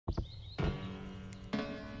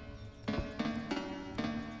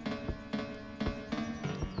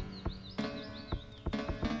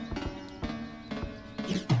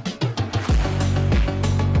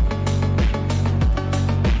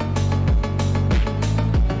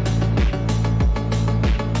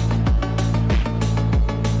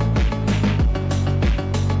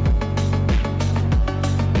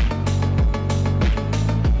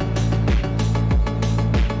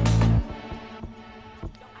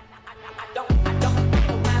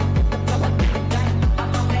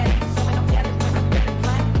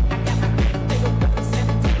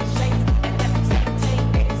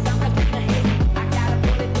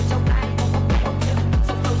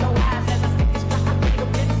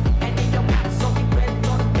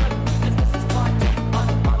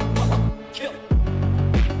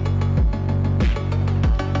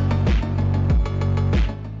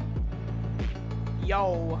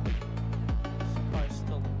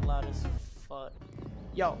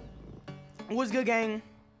Yo, what's good, gang?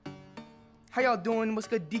 How y'all doing? What's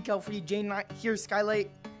good, Decal Free J Knight here,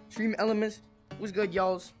 Skylight, Stream Elements. What's good,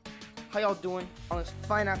 y'alls? How y'all doing on this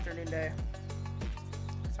fine afternoon day?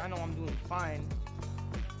 So I know I'm doing fine.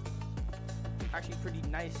 Actually, pretty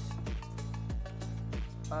nice.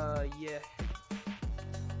 Yeah.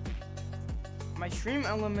 My Stream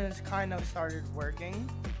Elements kind of started working.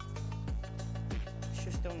 It's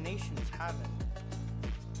just donations haven't.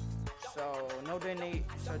 So no donate.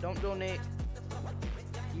 So don't donate.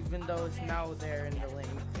 Even though it's now there in the link,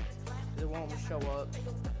 it won't show up.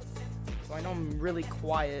 So I know I'm really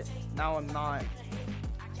quiet. Now I'm not.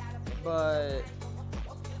 But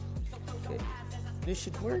okay. This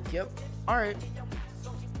should work. Yep. All right.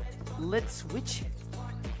 Let's switch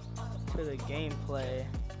to the gameplay.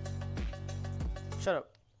 Shut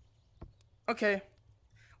up. Okay.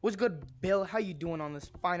 What's good, Bill? How you doing on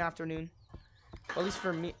this fine afternoon? Well, at least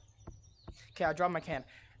for me. Okay, I dropped my can.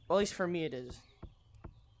 Well, at least for me it is.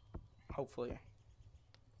 Hopefully.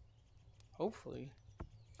 Hopefully.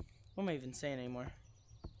 What am I even saying anymore?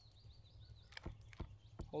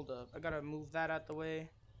 Hold up. I gotta move that out the way.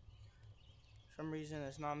 For some reason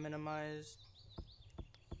it's not minimized.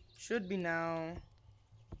 Should be now.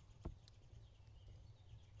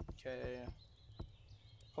 Okay.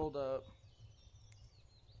 Hold up.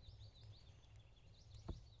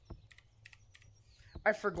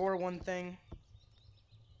 I forgot one thing.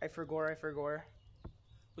 I forgot.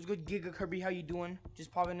 What's good, Giga Kirby? How you doing?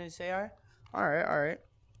 Just popping in to say hi? Alright.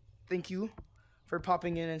 Thank you for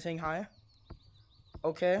popping in and saying hi.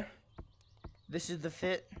 Okay. This is the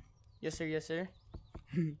fit. Yes, sir.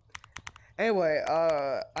 Anyway,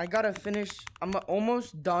 I gotta finish. I'm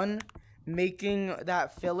almost done making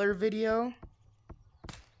that filler video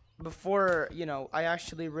before, you know, I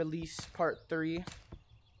actually release part 3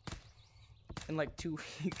 in like 2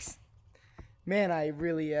 weeks. Man,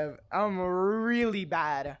 I'm really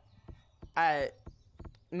bad at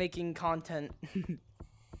making content.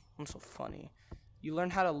 I'm so funny. You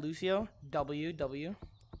learned how to Lucio? W.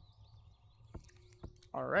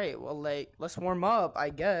 Alright, well, like, let's warm up,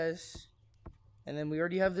 I guess. And then we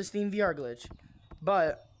already have the Steam VR glitch.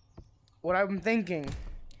 But what I'm thinking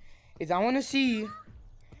is I want to see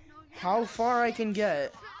how far I can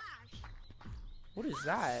get. What is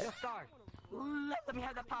that? Let me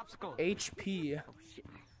have the popsicle. HP.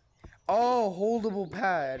 Oh, holdable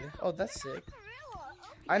pad. Oh, that's sick.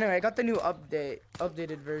 I know, I got the new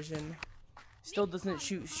updated version. Still doesn't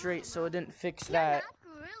shoot straight, so it didn't fix that.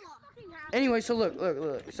 Anyway, so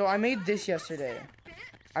look. So I made this yesterday.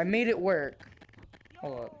 I made it work.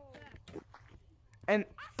 Hold up. And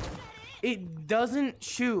it doesn't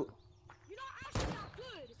shoot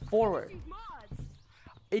forward.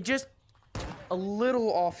 It just a little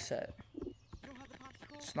offset.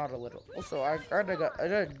 It's not a little. Also, I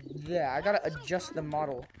gotta adjust the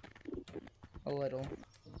model a little.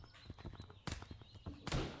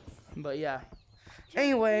 But yeah.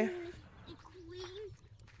 Anyway,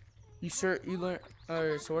 you learn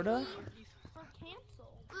sorta.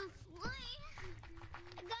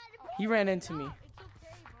 He ran into me.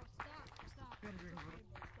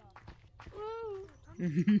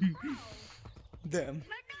 Damn.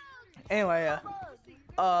 Anyway,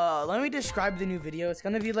 let me describe the new video. It's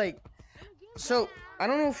gonna be like, so I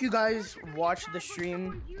don't know if you guys watched the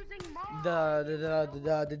stream,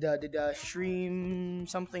 the stream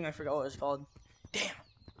something, I forgot what it's called. Damn.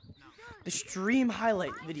 The stream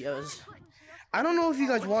highlight videos. I don't know if you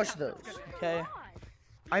guys watched those, okay?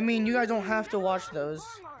 I mean, you guys don't have to watch those.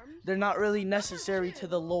 They're not really necessary to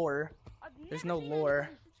the lore. There's no lore.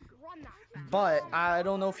 But I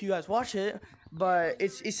don't know if you guys watch it, but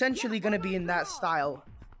it's essentially gonna be in that style.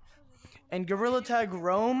 And Gorilla Tag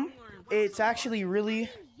Roam, it's actually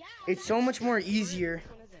it's so much more easier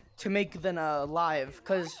to make than a live,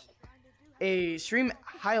 because a stream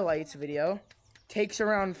highlights video takes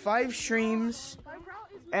around 5 streams,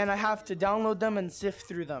 and I have to download them and sift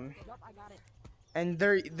through them. And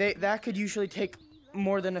that could usually take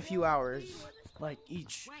more than a few hours, like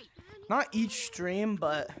not each stream,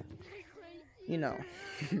 but you know.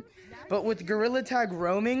 But with Gorilla Tag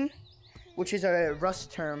Roaming, which is a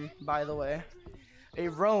Rust term, by the way, a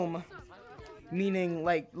roam meaning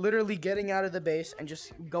like literally getting out of the base and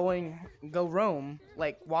just go roam,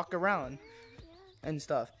 like walk around and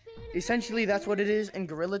stuff. Essentially, that's what it is in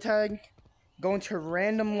Gorilla Tag. Go into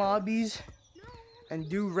random lobbies and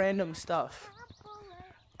do random stuff.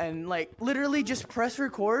 And like literally just press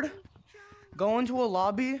record, go into a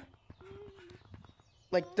lobby,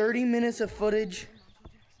 like 30 minutes of footage,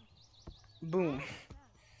 boom,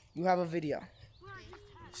 you have a video.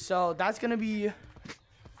 So that's gonna be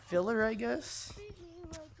filler, I guess.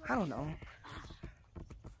 I don't know.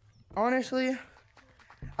 Honestly,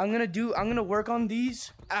 I'm gonna work on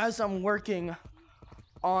these as I'm working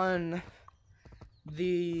on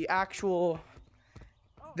the actual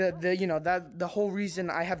the whole reason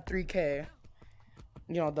I have 3K.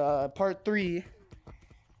 You know, the part 3.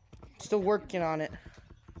 Still working on it.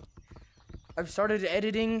 I've started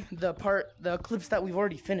editing the clips that we've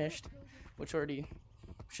already finished, which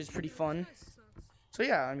is pretty fun. So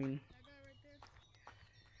yeah, I mean,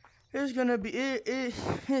 it's gonna be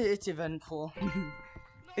it's eventful.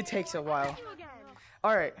 It takes a while.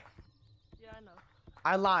 All right.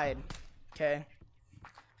 I lied. Okay.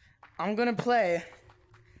 I'm gonna play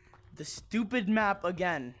the stupid map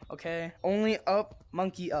again. Okay. Only up,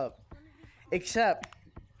 monkey up. Except,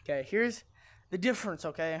 okay, here's the difference.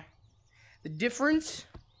 Okay. The difference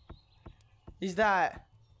is that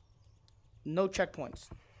no checkpoints.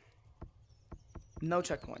 No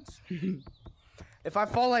checkpoints. If I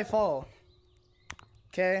fall, I fall.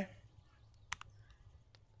 Okay?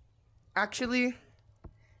 Actually,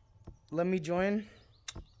 let me join.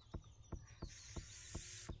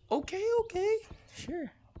 Okay.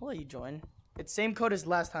 Sure. I'll let you join. It's same code as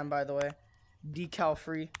last time, by the way. Decal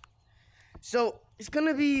free. So, it's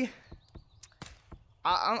gonna be...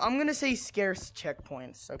 I'm gonna say scarce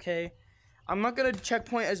checkpoints, okay? I'm not gonna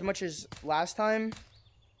checkpoint as much as last time,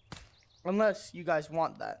 unless you guys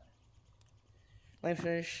want that. Let me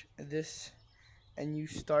finish this, and you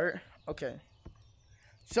start. Okay.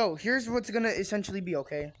 So, here's what's gonna essentially be,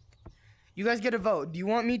 okay? You guys get a vote. Do you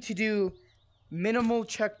want me to do minimal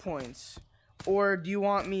checkpoints, or do you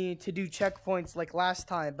want me to do checkpoints like last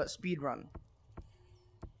time, but speedrun?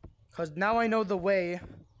 Because now I know the way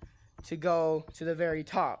to go to the very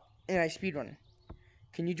top, and I speedrun.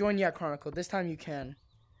 Can you join? Yeah, Chronicle. This time you can.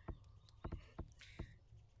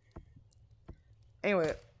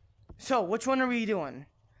 Anyway, so which one are we doing?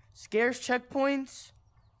 Scarce checkpoints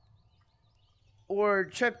or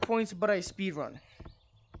checkpoints but I speedrun?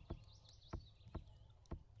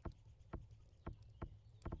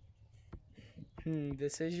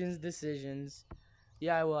 Decisions.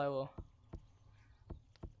 Yeah, I will.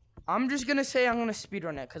 I'm just gonna say I'm gonna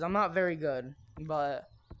speedrun it because I'm not very good, but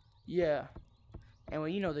yeah.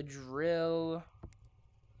 Anyway, you know the drill.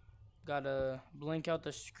 Gotta blink out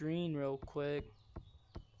the screen real quick.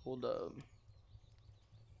 Hold up.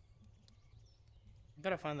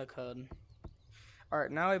 Gotta find the code.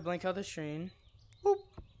 Alright, now I blink out the screen. Boop.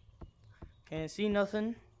 Can't see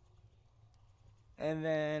nothing. And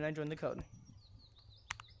then I join the code.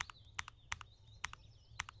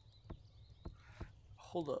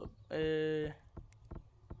 Hold up.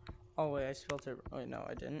 Oh wait, I spelled it. Wait, no,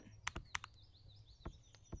 I didn't.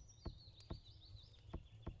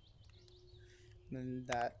 Then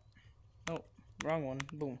that. Oh, wrong one.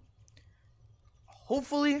 Boom.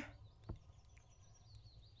 Hopefully.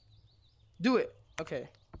 Do it. Okay.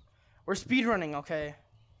 We're speedrunning, okay.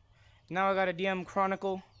 Now I gotta DM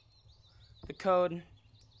Chronicle the code.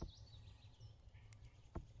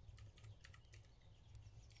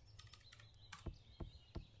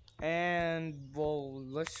 And, well,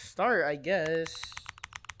 let's start, I guess.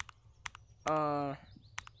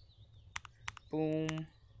 Boom.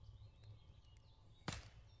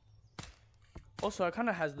 Also, it kind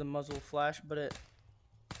of has the muzzle flash, but it's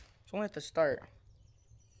only at the start.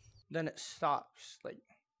 Then it stops, like.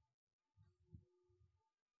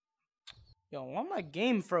 Yo, why my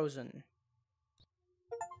game frozen?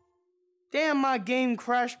 Damn, my game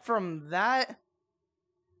crashed from that?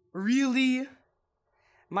 Really?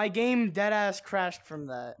 My game deadass crashed from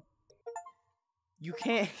that. You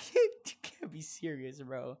can't be serious,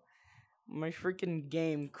 bro. My freaking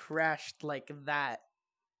game crashed like that.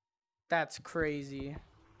 That's crazy.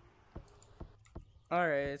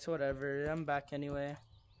 Alright, it's whatever. I'm back anyway.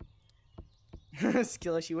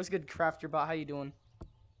 Skillishy, what's good, Crafterbot? How you doing?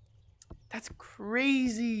 That's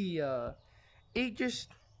crazy. It just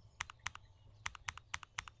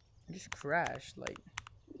crashed. Like,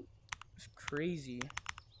 it's crazy.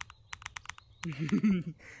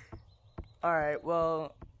 Alright,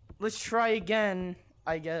 well, let's try again,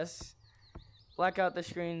 I guess. Black out the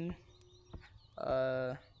screen.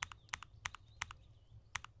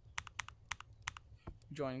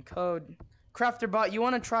 Join code. Crafterbot, you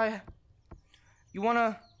wanna try? You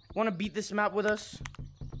wanna beat this map with us?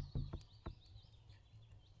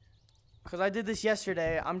 Cause I did this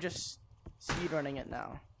yesterday. I'm just speedrunning it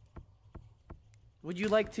now. Would you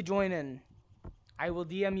like to join in? I will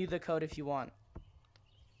DM you the code if you want.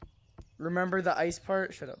 Remember the ice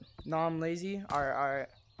part? Shut up. No, I'm lazy. Alright.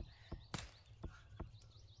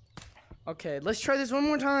 Okay, let's try this one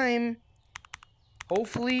more time.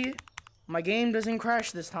 Hopefully, my game doesn't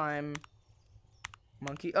crash this time.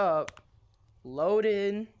 Monkey up.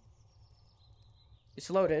 Loaded. It's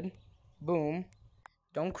loaded. Boom.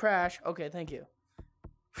 Don't crash. Okay, thank you.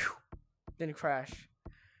 Whew. Didn't crash.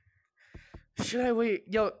 Should I wait?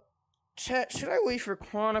 Yo, chat, should I wait for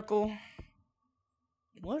Chronicle?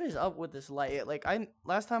 What is up with this light? Like,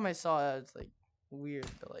 last time I saw it, it's like weird,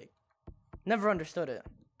 but like, never understood it.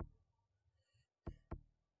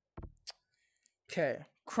 Okay,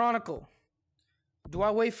 Chronicle. Do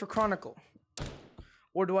I wait for Chronicle?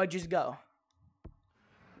 Or do I just go?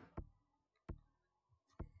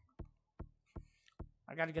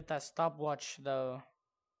 I gotta get that stopwatch though.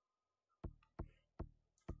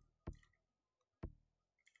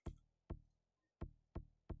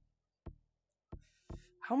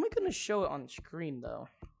 How am I gonna show it on screen though?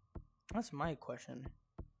 That's my question.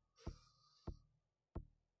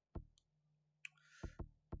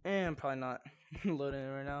 And I'm probably not loading it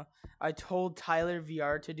right now. I told Tyler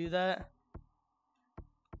VR to do that.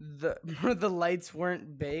 The lights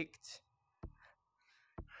weren't baked.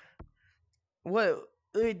 What?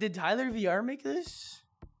 Wait, did Tyler VR make this?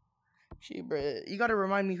 Shit, bro, you gotta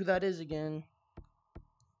remind me who that is again.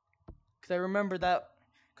 Cause I remember that.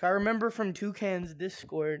 Cause I remember from Toucan's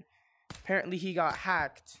Discord. Apparently he got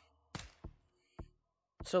hacked.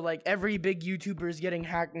 So like every big YouTuber is getting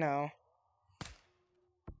hacked now.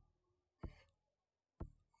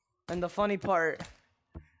 And the funny part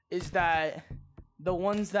is that the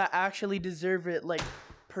ones that actually deserve it, like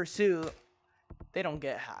Pursuit, they don't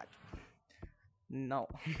get hacked. No.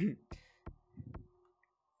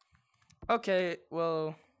 Okay,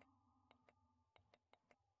 well,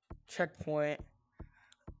 checkpoint.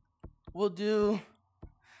 We'll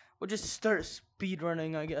just start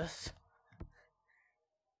speedrunning, I guess.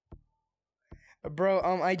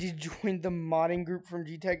 Bro, I just joined the modding group from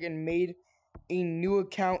GTech and made a new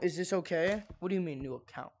account. Is this okay? What do you mean new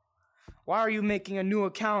account? Why are you making a new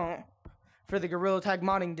account for the Gorilla Tag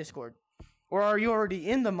modding Discord? Or are you already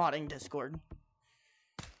in the modding Discord?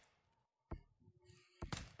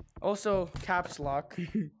 Also, caps lock.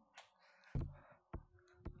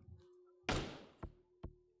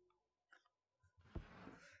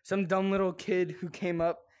 Some dumb little kid who came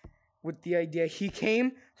up with the idea. He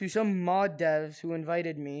came to some mod devs who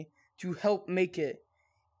invited me to help make it.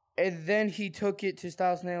 And then he took it to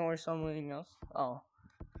Style Snail or something else. Oh.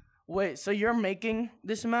 Wait, so you're making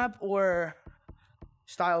this map or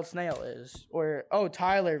Style Snail is? Or, oh,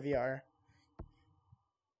 Tyler VR.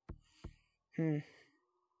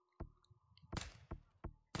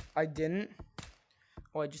 I didn't?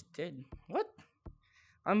 Oh, I just did. What?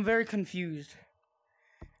 I'm very confused.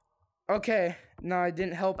 Okay, no, I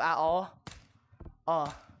didn't help at all.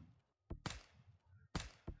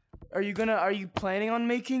 Are you planning on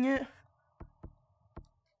making it?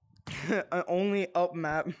 Only up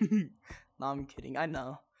map. No, I'm kidding. I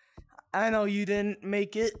know you didn't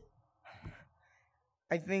make it.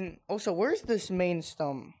 I think. Also, where's this main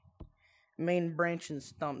stump? Main branch and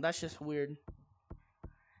stump. That's just weird.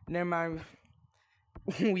 Never mind.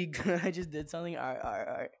 I just did something.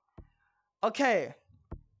 Alright. Okay.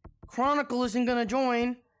 Chronicle isn't gonna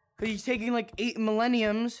join because he's taking like 8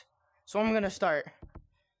 millenniums. So I'm gonna start.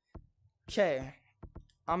 Okay.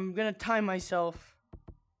 I'm gonna time myself.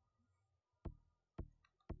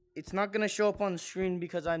 It's not gonna show up on the screen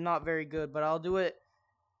because I'm not very good, but I'll do it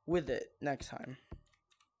with it next time.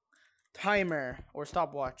 Timer or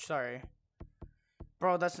stopwatch, sorry.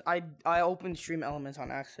 Bro, that's I opened Stream Elements on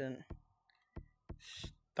accident.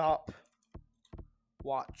 Stop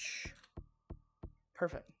watch.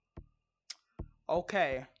 Perfect.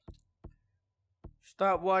 Okay.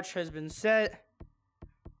 Stopwatch has been set.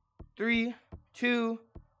 3, 2,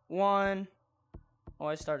 1. Oh,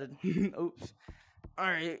 I started. Oops.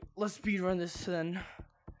 Alright, let's speedrun this then.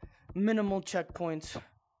 Minimal checkpoints.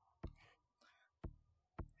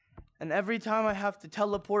 And every time I have to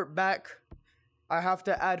teleport back, I have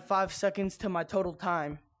to add 5 seconds to my total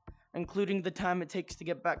time, including the time it takes to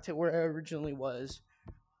get back to where I originally was.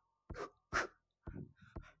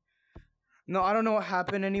 No, I don't know what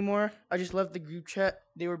happened anymore. I just left the group chat.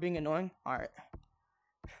 They were being annoying. Alright.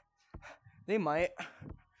 They might.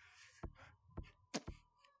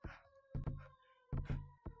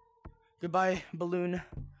 Goodbye, balloon.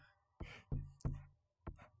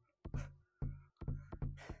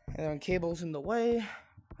 And then cable's in the way.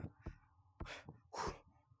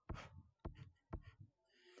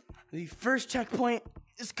 The first checkpoint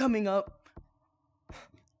is coming up.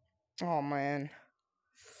 Oh, man.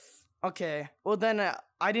 Okay. Well, then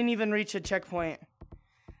I didn't even reach a checkpoint.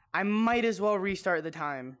 I might as well restart the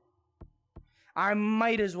time. I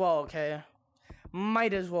might as well, okay?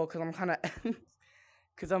 Might as well, because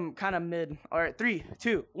I'm kind of mid. All right, 3,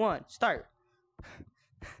 2, 1, start.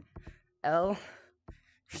 L.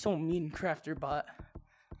 You're so mean, Crafter Bot.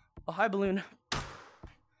 Oh, hi, Balloon.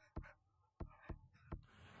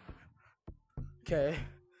 Okay.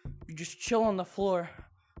 You just chill on the floor.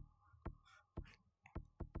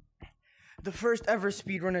 The first ever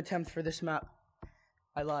speedrun attempt for this map.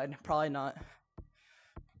 I lied. Probably not.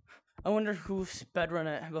 I wonder who speedrun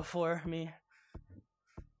it before me.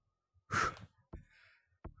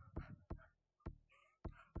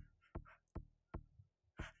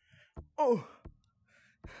 Oh.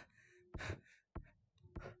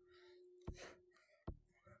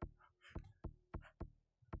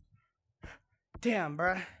 Damn,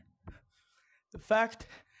 bruh. The fact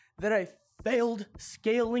that I failed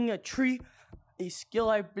scaling a tree, a skill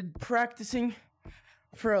I've been practicing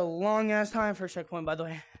for a long ass time. First checkpoint, by the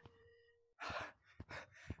way.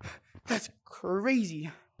 That's crazy.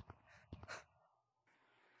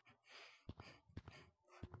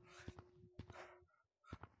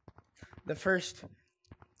 The first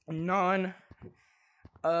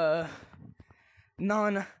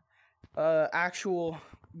actual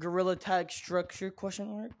gorilla tag structure question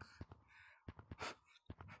mark.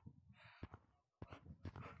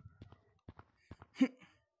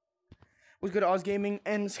 What's good, Oz Gaming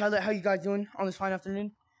and Skylight? How you guys doing on this fine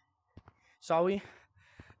afternoon? Saw we?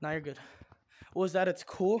 Nah, you're good. What was that? It's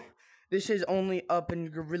cool. This is only up in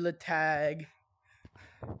gorilla tag.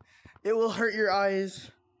 It will hurt your eyes.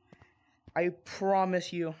 I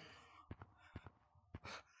promise you.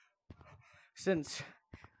 Since,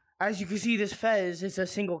 as you can see, this fez is a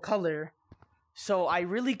single color, so I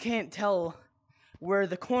really can't tell where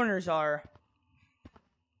the corners are.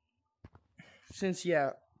 Since,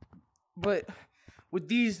 yeah. But with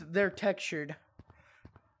these, they're textured,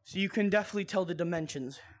 so you can definitely tell the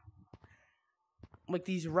dimensions. Like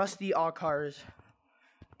these rusty Akars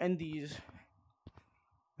and these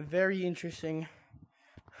very interesting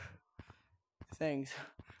things.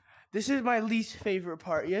 This is my least favorite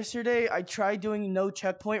part. Yesterday, I tried doing no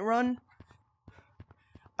checkpoint run.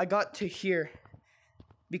 I got to here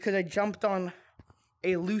because I jumped on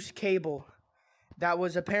a loose cable that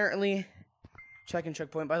was apparently, checking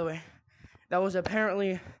checkpoint by the way, that was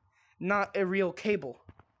apparently not a real cable.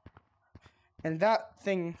 And that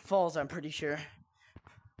thing falls, I'm pretty sure.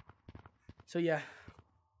 So yeah.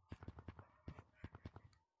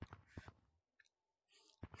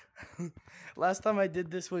 Last time I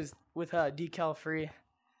did this was with Decal Free.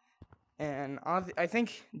 And I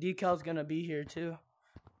think Decal's gonna be here too.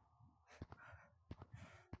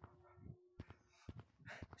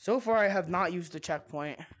 So far I have not used the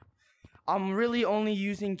checkpoint. I'm really only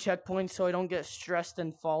using checkpoints so I don't get stressed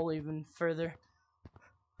and fall even further.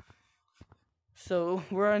 So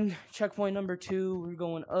we're on checkpoint number 2. We're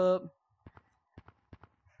going up.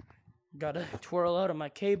 Gotta twirl out of my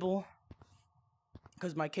cable,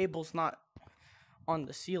 because my cable's not on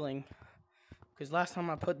the ceiling. Because last time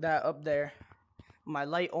I put that up there, my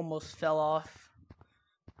light almost fell off.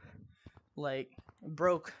 Like,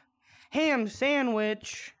 broke. Ham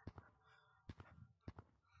sandwich!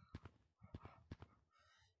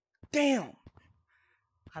 Damn!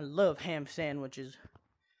 I love ham sandwiches.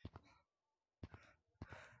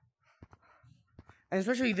 And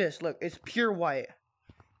especially this, look, it's pure white.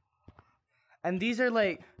 And these are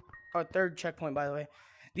like our third checkpoint, by the way.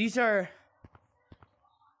 These are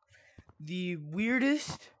the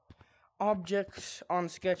weirdest objects on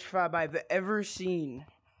Sketchfab I've ever seen.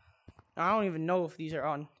 I don't even know if these are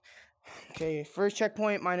on. Okay, first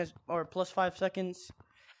checkpoint minus or plus 5 seconds.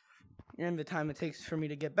 And the time it takes for me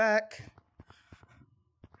to get back.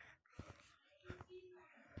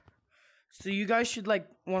 So you guys should like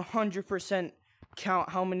 100% count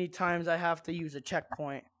how many times I have to use a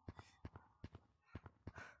checkpoint.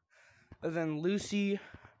 And then Lucy,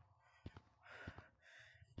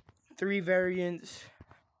 3 variants.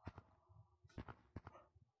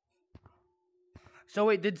 So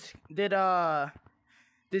wait, did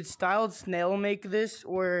Styled Snail make this,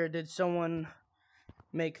 or did someone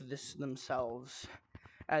make this themselves?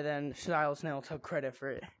 And then Styled Snail took credit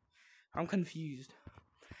for it. I'm confused.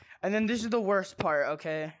 And then this is the worst part,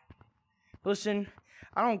 okay? Listen,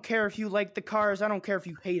 I don't care if you like the cars, I don't care if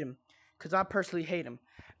you hate them, because I personally hate them.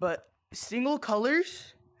 But single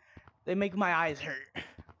colors, they make my eyes hurt.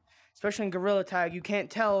 Especially in Gorilla Tag, you can't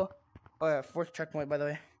tell. Fourth checkpoint, by the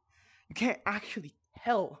way. You can't actually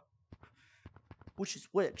tell which is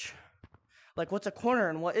which. Like, what's a corner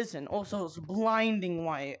and what isn't. Also, it's blinding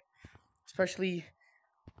white. Especially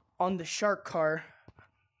on the shark car.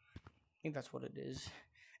 I think that's what it is.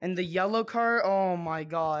 And the yellow car, oh my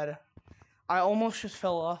god. I almost just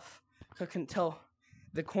fell off. I couldn't tell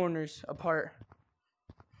the corners apart.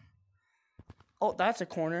 Oh, that's a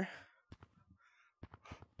corner.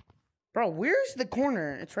 Bro, where's the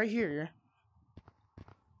corner? It's right here.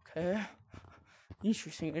 Okay.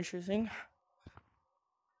 Interesting, interesting.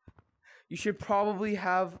 You should probably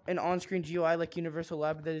have an on-screen GUI like Universal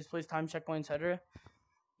Lib that displays time, checkpoint, etc.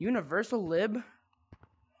 Universal Lib?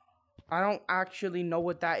 I don't actually know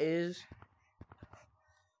what that is.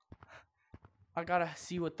 I gotta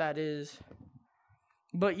see what that is.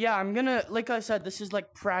 But yeah, I'm gonna, like I said, this is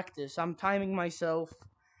like practice. I'm timing myself.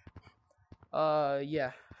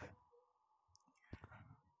 Yeah.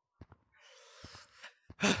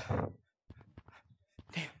 Damn.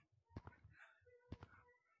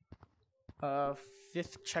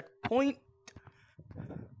 5th checkpoint.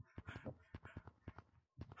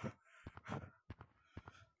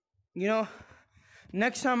 You know,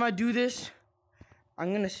 next time I do this,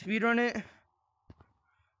 I'm gonna speedrun it.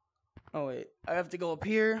 Oh wait, I have to go up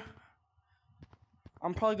here.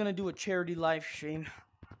 I'm probably gonna do a charity live stream.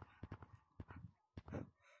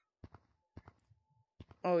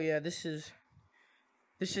 Oh yeah, this is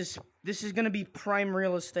gonna be prime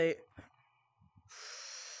real estate.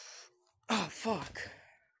 Oh fuck.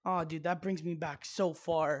 Oh dude, that brings me back so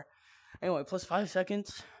far. Anyway, plus 5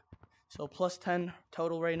 seconds. So plus 10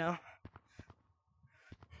 total right now.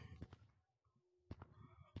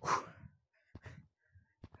 Whew.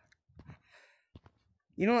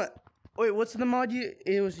 You know what? Wait, what's the mod?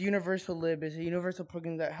 It was Universal Lib. It's a universal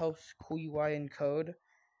program that helps cool UI and code.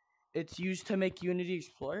 It's used to make Unity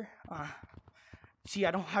Explorer. See,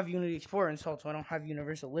 I don't have Unity Explorer installed, so I don't have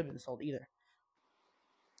Universal Lib installed either.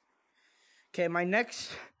 Okay, my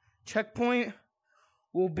next checkpoint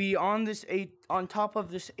will be on top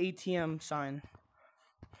of this ATM sign.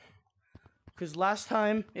 Because last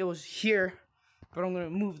time it was here, but I'm gonna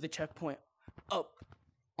move the checkpoint up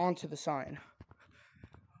onto the sign.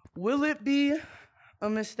 Will it be a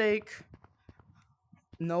mistake?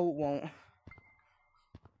 No, it won't.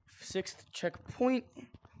 6th checkpoint.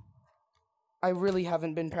 I really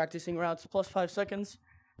haven't been practicing routes. Plus 5 seconds.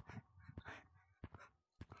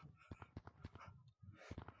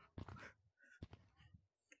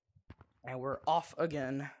 And we're off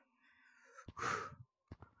again.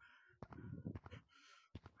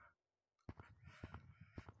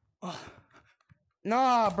 Oh.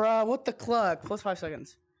 Nah, bruh. What the cluck? Plus 5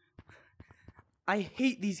 seconds. I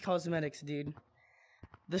hate these cosmetics, dude.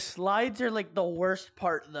 The slides are like the worst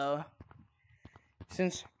part, though.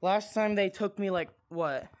 Since last time they took me like,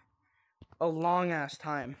 what? A long ass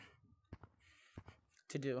time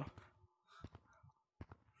to do.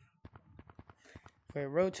 Okay,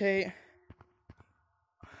 rotate.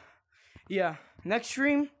 Yeah, next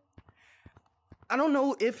stream. I don't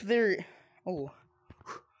know if there. Oh.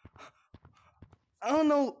 I don't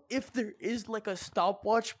know if there is like a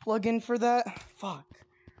stopwatch plugin for that. Fuck.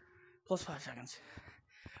 Plus 5 seconds.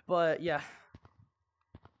 But yeah.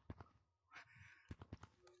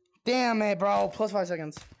 Damn it, bro. Plus 5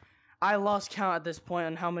 seconds. I lost count at this point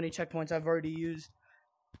on how many checkpoints I've already used.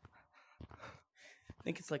 I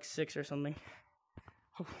think it's like 6 or something.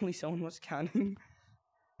 Hopefully someone was counting.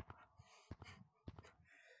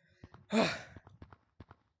 Oh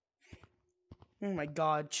my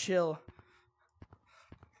god, chill.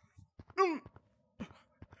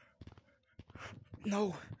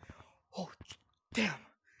 No. Oh, damn.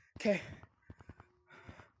 Okay.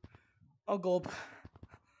 I'll go up.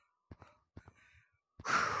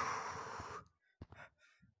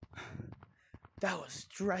 That was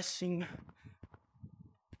stressing.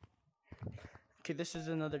 Okay, this is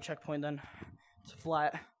another checkpoint then. It's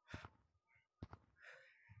flat.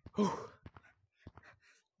 Whew.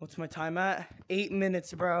 What's my time at? 8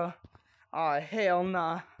 minutes, bro. Aw, hell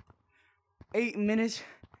nah. 8 minutes?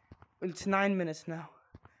 It's 9 minutes now.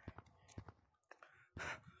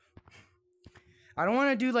 I don't want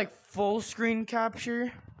to do like full screen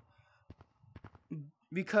capture.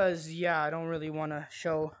 Because, yeah, I don't really want to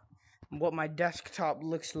show what my desktop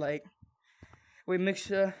looks like. Wait,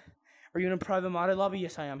 Mixa, are you in a private modded lobby?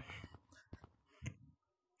 Yes, I am.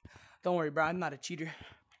 Don't worry, bro. I'm not a cheater.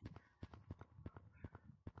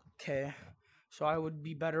 Okay, so I would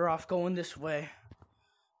be better off going this way.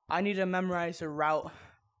 I need to memorize a route.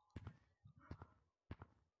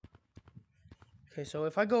 Okay, so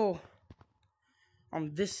if I go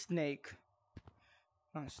on this snake,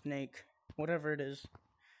 not snake, whatever it is,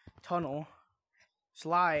 tunnel,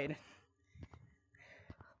 slide.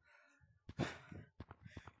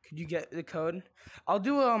 Could you get the code? I'll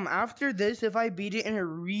do after this, if I beat it in a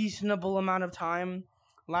reasonable amount of time.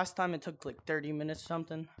 Last time it took like 30 minutes or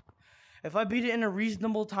something. If I beat it in a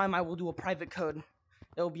reasonable time, I will do a private code.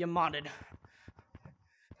 It will be a modded.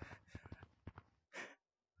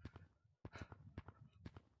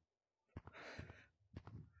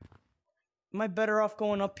 Am I better off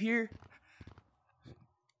going up here?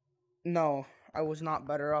 No, I was not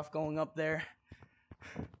better off going up there.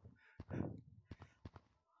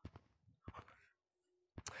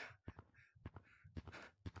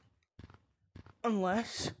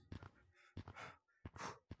 Unless...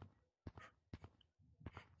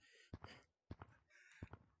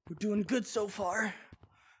 we're doing good so far.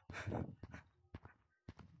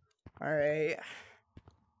 Alright.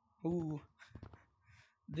 Ooh.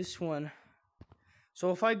 This one.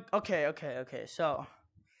 So if I... Okay. So...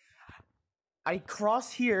 I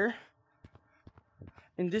cross here.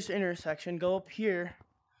 In this intersection. Go up here.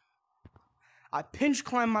 I pinch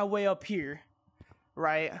climb my way up here.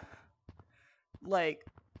 Right? Like...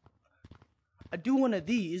 I do one of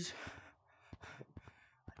these.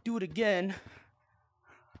 I do it again.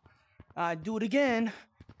 I do it again.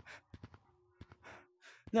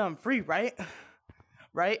 Now I'm free, right?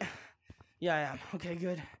 Right? Yeah, I am. Okay,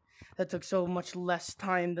 good. That took so much less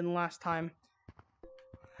time than last time.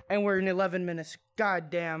 And we're in 11 minutes. God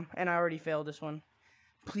damn. And I already failed this one.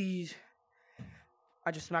 Please.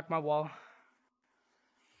 I just smacked my wall.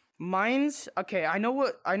 Mines? Okay, I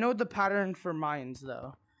know the pattern for mines,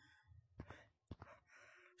 though.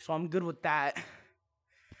 So I'm good with that.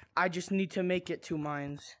 I just need to make it 2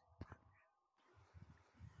 mines.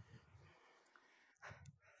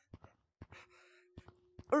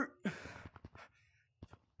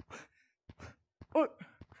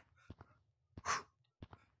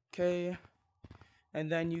 Okay.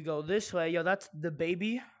 And then you go this way. Yo, that's the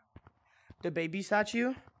baby. The baby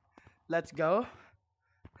statue. Let's go.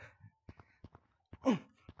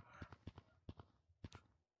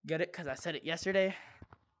 Get it? Because I said it yesterday.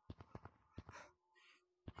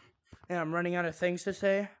 And I'm running out of things to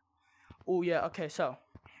say. Oh, yeah. Okay, so.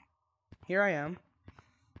 Here I am.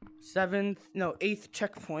 8th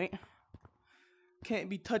checkpoint. Can't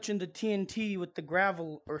be touching the TNT with the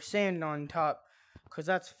gravel or sand on top, because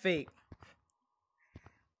that's fake.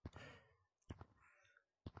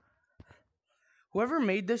 Whoever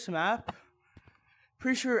made this map,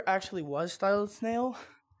 pretty sure it actually was Styled Snail,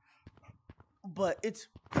 but it's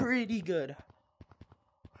pretty good.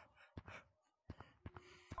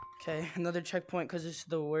 Okay, another checkpoint because it's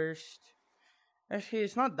the worst. Actually,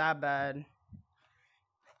 it's not that bad.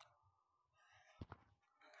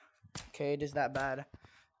 Okay, it is that bad.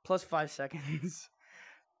 Plus 5 seconds.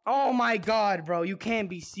 Oh my god, bro. You can't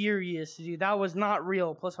be serious, dude. That was not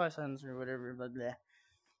real. Plus 5 seconds or whatever. But bleh.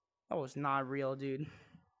 That was not real, dude.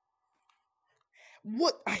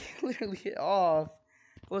 What? I literally hit off.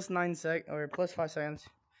 Plus 9 seconds. Or plus 5 seconds.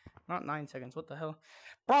 Not 9 seconds. What the hell?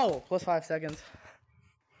 Bro, plus 5 seconds.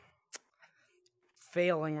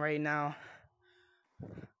 Failing right now.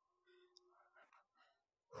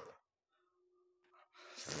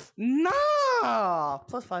 Nah!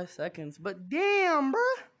 Plus 5 seconds. But damn,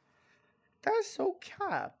 bruh. That's so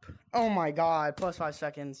cap. Oh my god. Plus 5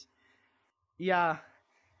 seconds. Yeah.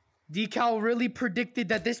 Decal really predicted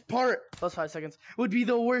that this part, plus 5 seconds, would be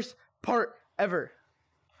the worst part ever.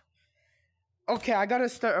 Okay, I gotta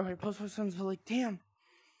start. Okay, plus 5 seconds. But like, damn.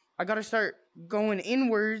 I gotta start going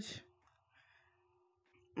inwards.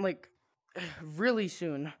 Like, really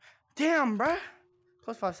soon. Damn, bruh.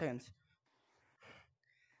 Plus 5 seconds.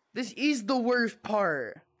 This is the worst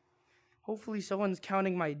part. Hopefully someone's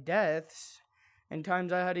counting my deaths and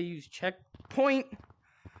times I had to use checkpoint.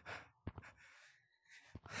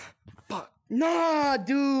 Fuck. Nah,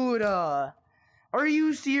 dude. Are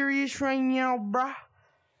you serious right now, bruh?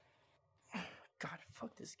 God,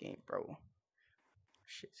 fuck this game, bro.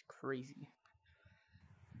 Shit's crazy.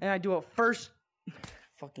 And I do it first.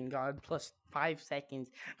 Fucking God. Plus 5 seconds.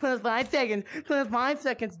 Plus 5 seconds. Plus 5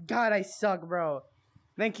 seconds. God, I suck, bro.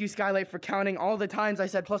 Thank you, Skylight, for counting all the times I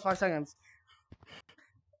said plus 5 seconds.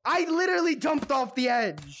 I literally jumped off the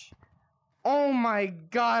edge. Oh my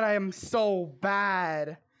god, I am so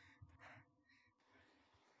bad.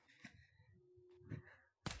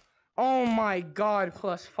 Oh my god,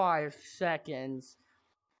 plus 5 seconds.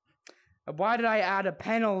 Why did I add a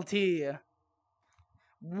penalty?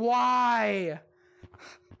 Why?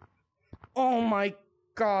 Oh my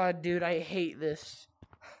god, dude, I hate this.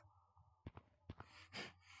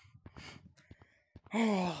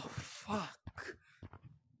 Oh, fuck.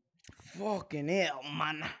 Fucking hell,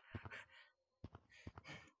 man.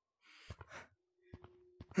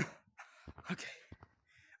 Okay.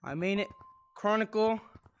 I made it. Chronicle.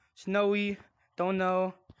 Snowy. Don't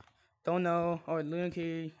know. Or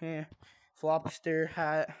Lunacy. Yeah. Flopster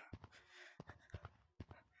hat.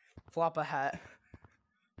 Flop a hat.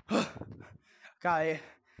 Guy.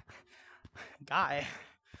 I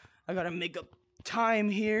gotta make up time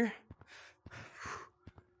here.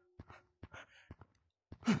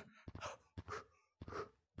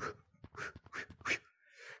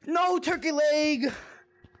 No, turkey leg!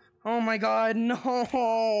 Oh my god,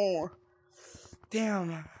 no!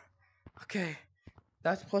 Damn. Okay.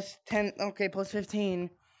 That's plus 10. Okay, plus 15.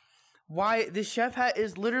 Why? This chef hat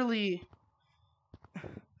is literally...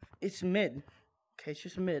 It's mid. Okay, it's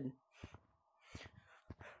just mid.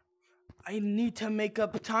 I need to make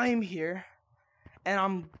up time here.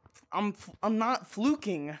 And I'm not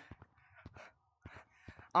fluking.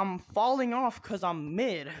 I'm falling off because I'm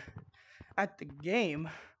mid at the game.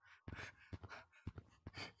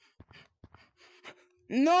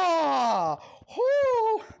 No!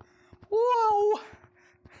 Whoa! Whoa!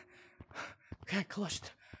 Okay, clutch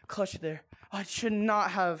there. I should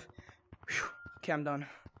not have. Whew. Okay, I'm done.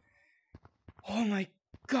 Oh my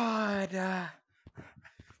god.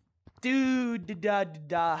 Dude, I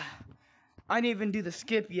didn't even do the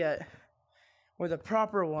skip yet. Or the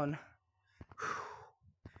proper one.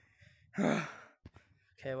 Okay,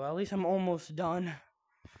 well, at least I'm almost done.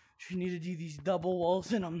 Just need to do these double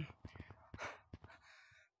walls and I'm...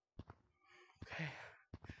 Okay.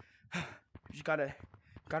 Just gotta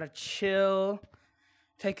chill.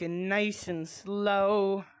 Take it nice and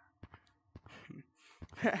slow.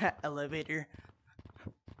 Elevator.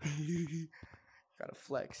 Gotta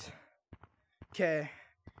flex. Okay.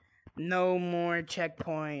 No more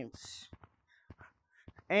checkpoints.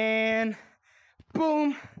 And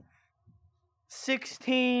boom.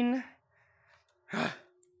 16. I'm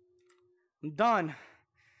done.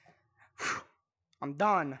 I'm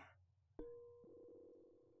done.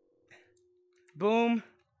 Boom.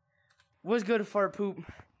 What's good, fart poop?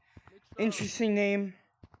 Interesting name.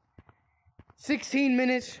 16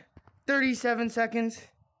 minutes, 37 seconds.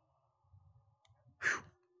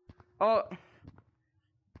 Oh.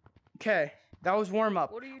 Okay, that was warm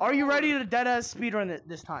up. Are you ready to deadass speedrun it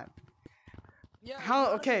this time? Yeah.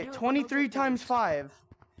 How? Okay, 23 times 5.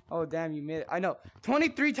 Oh damn, you made it. I know.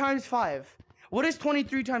 23 times 5. What is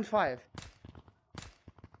 23 times 5?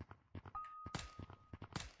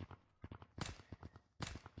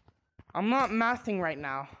 I'm not mathing right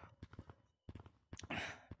now.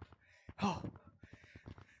 Oh.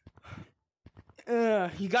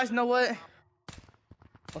 You guys know what?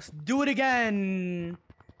 Let's do it again.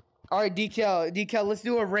 Alright, DKL, let's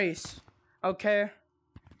do a race. Okay?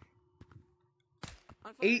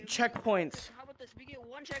 8 checkpoints. How about this? We get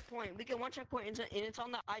 1 checkpoint. We get 1 checkpoint and it's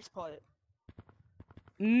on the ice part.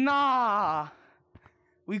 Nah.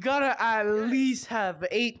 We gotta at least have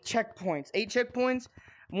 8 checkpoints. 8 checkpoints.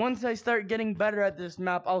 Once I start getting better at this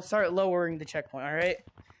map, I'll start lowering the checkpoint, alright?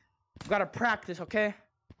 Gotta practice, okay?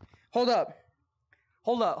 Hold up.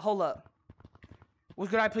 What's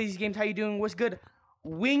good? I play these games. How you doing? What's good?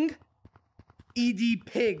 Wing ED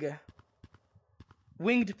Pig.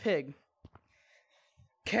 Winged Pig.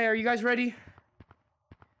 Okay, are you guys ready?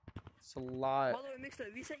 It's a lot. By the way, Mixed Up,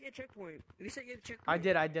 reset your checkpoint. I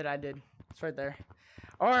did. It's right there.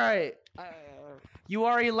 Alright. You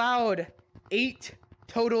are allowed 8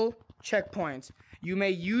 total checkpoints. You may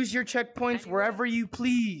use your checkpoints wherever you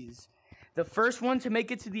please. The first one to make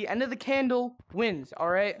it to the end of the candle wins,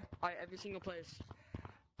 alright? Alright, every single place.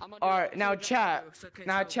 Alright, now chat.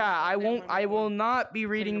 I will not be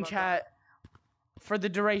reading chat for the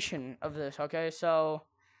duration of this, okay? So,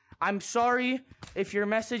 I'm sorry if your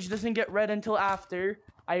message doesn't get read until after.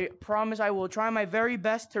 I promise I will try my very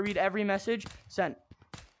best to read every message sent.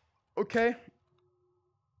 Okay?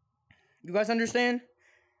 You guys understand?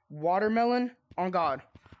 Watermelon on God.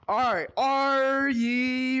 Alright, are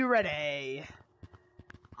ye ready?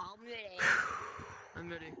 I'm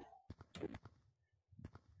ready.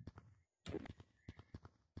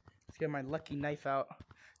 Let's get my lucky knife out.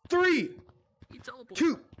 3,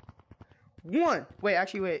 2, 1. Wait.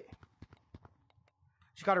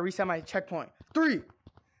 Just gotta reset my checkpoint. 3,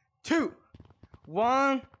 2,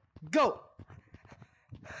 1, go.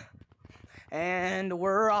 And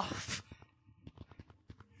we're off.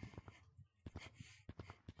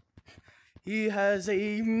 He has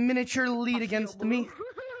a miniature lead against me.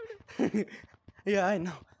 Yeah, I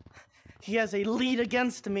know. He has a lead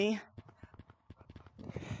against me.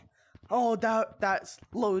 Oh, that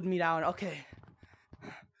slowed me down. Okay.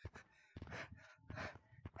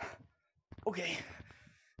 Okay.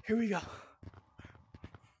 Here we go.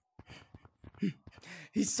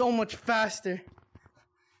 He's so much faster.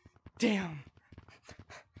 Damn.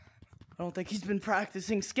 I don't think he's been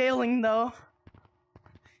practicing scaling, though.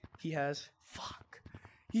 He has. Fuck.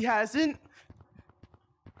 He hasn't.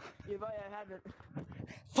 Yeah, but I haven't.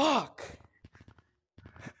 Fuck!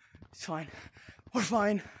 It's fine. We're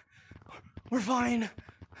fine. We're fine.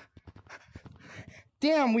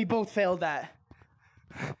 Damn, we both failed that.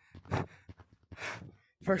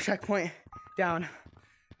 First checkpoint down.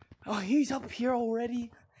 Oh, he's up here already.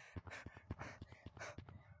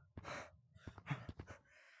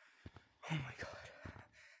 Oh my god.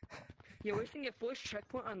 Yeah, we're gonna get first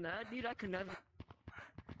checkpoint on that, dude. I could never.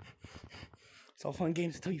 It's all fun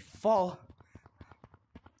games until you fall.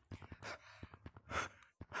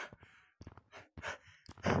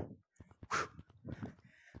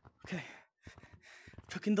 Okay.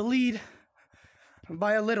 Took in the lead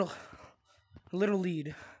by a little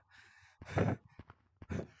lead.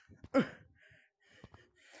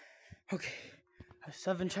 Okay. I have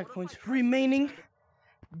 7 checkpoints remaining.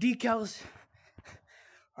 Decals.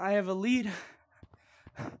 I have a lead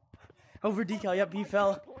over Decal. Yep, he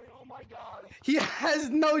fell. Oh my god. He has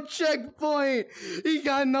no checkpoint. He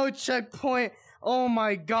got no checkpoint. Oh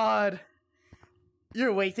my god.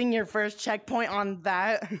 You're wasting your first checkpoint on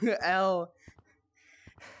that? L.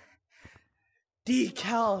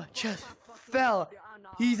 Decal just fell.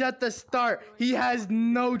 He's at the start. He has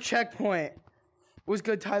no checkpoint. What's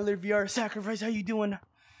good, Tyler VR Sacrifice? How you doing?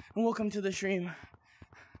 And welcome to the stream.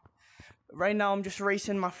 Right now, I'm just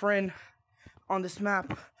racing my friend on this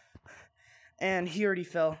map. And he already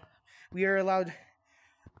fell. We are allowed...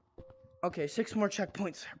 Okay, 6 more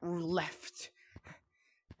checkpoints left.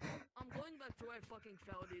 I'm going back to where I fucking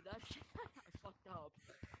fell, dude. That shit I fucked up.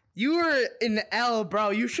 You were in L,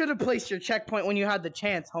 bro. You should have placed your checkpoint when you had the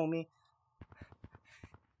chance, homie.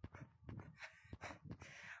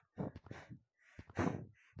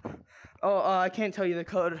 Oh, I can't tell you the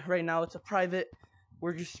code right now. It's a private.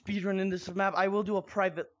 We're just speedrunning this map. I will do a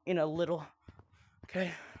private in a little.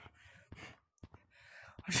 Okay?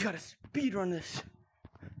 I just gotta speedrun this.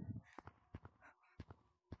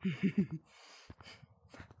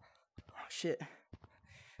 Oh, shit.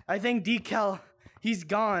 I think Decal, he's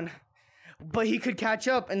gone. But he could catch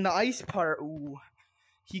up in the ice part. Ooh.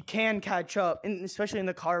 He can catch up, and especially in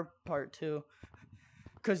the car part, too.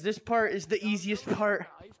 Because this part is the easiest part.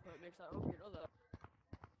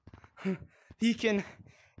 He can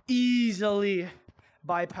easily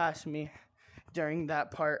bypass me during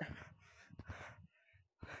that part.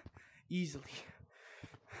 Easily.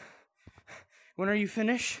 When are you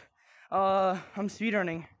finished? I'm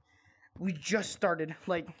speedrunning. We just started.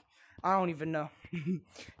 Like, I don't even know.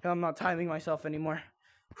 I'm not timing myself anymore.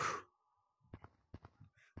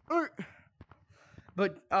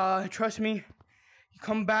 But, trust me,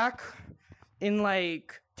 come back in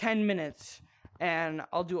like 10 minutes and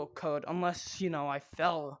I'll do a code. Unless, you know, I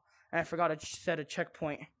fell and I forgot to set a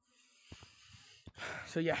checkpoint.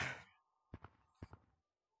 So, yeah.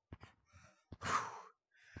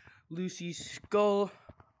 Lucy's skull.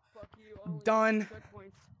 Done.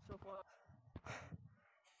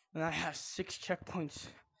 And I have 6 checkpoints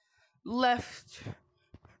left.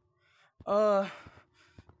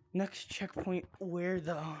 Next checkpoint, where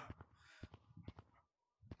though?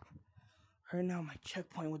 Right now, my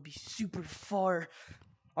checkpoint would be super far.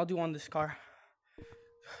 I'll do on this car.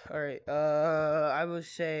 Alright, I would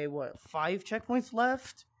say, what, 5 checkpoints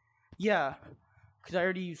left? Yeah, because I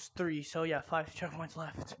already used 3, so yeah, 5 checkpoints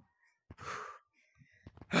left.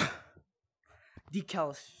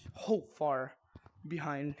 Decal is so far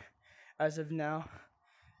behind as of now.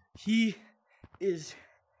 He is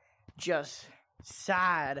just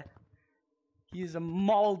sad. He is a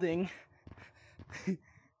molding.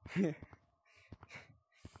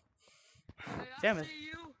 Damn it.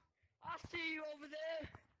 I see you over there.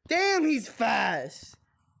 Damn, he's fast.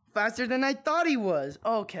 Faster than I thought he was.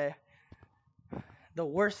 Okay. The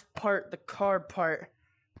worst part, the car part,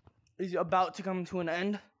 is about to come to an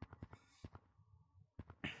end.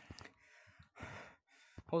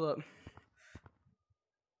 Hold up.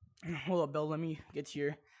 Hold up, Bill. Let me get to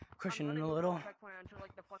your question in a little. Checkpoint until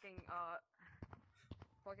like the fucking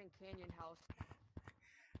canyon house.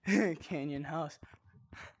 Canyon house.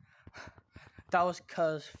 That was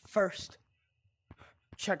cuz first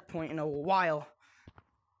checkpoint in a while.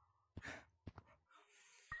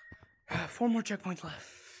 4 more checkpoints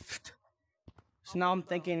left. So now I'm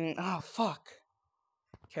thinking, oh fuck.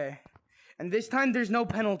 Okay. And this time there's no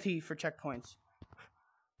penalty for checkpoints.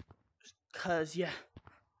 Cuz yeah.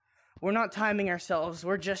 We're not timing ourselves.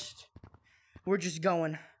 We're just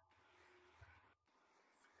going.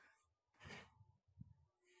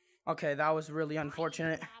 Okay, that was really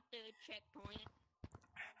unfortunate.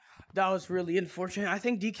 That was really unfortunate. I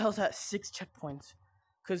think Decal's at 6 checkpoints.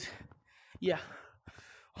 Cause, yeah.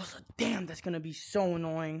 Also, damn, that's gonna be so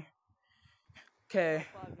annoying. Okay.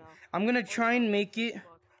 5 now. I'm gonna try and make it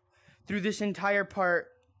Fuck. through this entire part.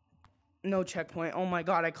 No checkpoint. Oh my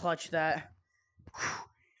god, I clutched that.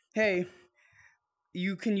 Hey,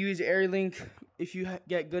 you can use AirLink if you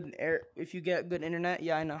get good internet.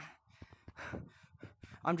 Yeah, I know.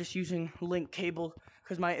 I'm just using link cable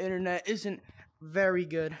because my internet isn't very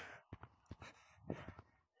good.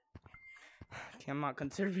 Okay, I'm not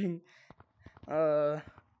conserving. Yeah.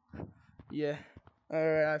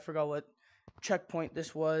 Alright, I forgot what checkpoint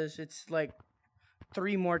this was. It's like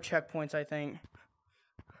 3 more checkpoints, I think.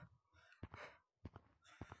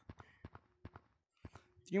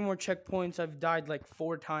 3 more checkpoints. I've died like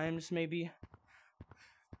 4 times, maybe.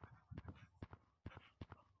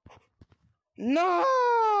 No,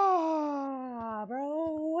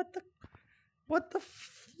 bro. What the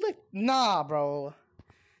flick? Nah, bro.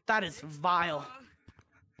 That is vile.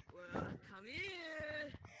 Well, come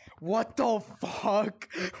here. What the fuck?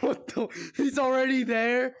 What the? He's already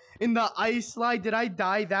there in the ice slide. Did I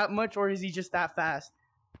die that much, or is he just that fast?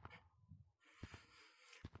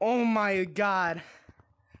 Oh my god.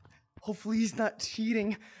 Hopefully he's not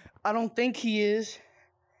cheating. I don't think he is.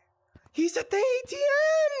 He's at the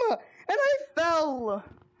ATM! And I fell!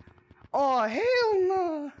 Oh, hell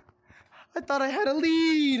no! I thought I had a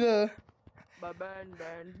lead!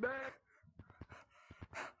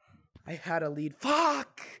 I had a lead.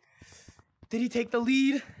 Fuck! Did he take the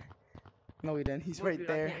lead? No, he didn't. He's Well, right dude,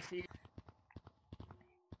 I there. can't see.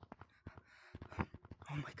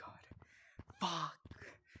 Oh my god. Fuck.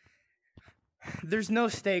 There's no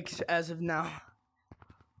stakes as of now.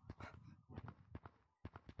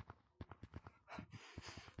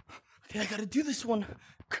 Okay, I gotta do this one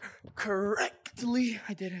correctly.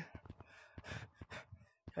 I did it.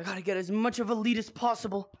 I gotta get as much of a lead as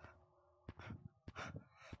possible.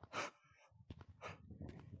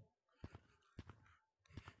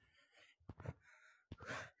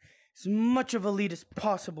 As much of a lead as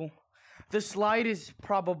possible. The slide is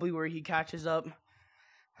probably where he catches up.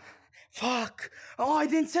 Fuck! Oh, I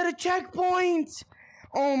didn't set a checkpoint!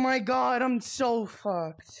 Oh my god, I'm so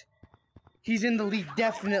fucked. He's in the lead,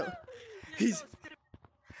 definitely.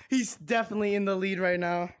 He's definitely in the lead right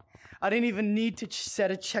now. I didn't even need to set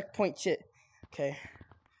a checkpoint shit. Okay,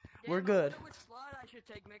 we're Damn, I good. wonder which slide I should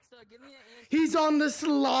take next. Give me an answer. He's on the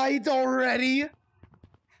slide already.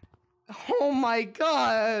 Oh my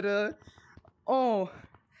god. Oh,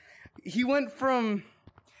 he went from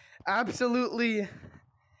absolutely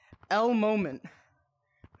L moment.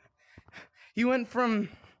 He went from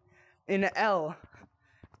an L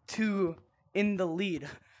to in the lead.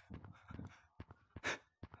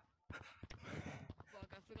 Fuck,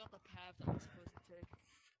 I forgot the path I was supposed to take.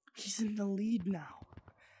 He's in the lead now.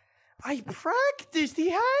 I practiced. He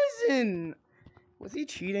hasn't. Was he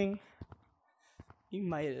cheating? He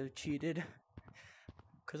might have cheated.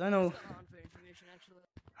 Cause I know That's not on for information,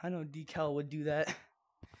 actually. Decal would do that.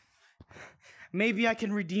 Maybe I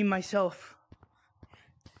can redeem myself.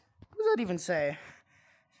 What does that even say?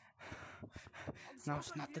 I'm No,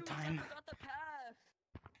 it's not the confused, time. I forgot the path.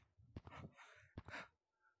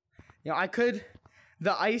 You know, I could.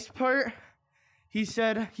 The ice part, he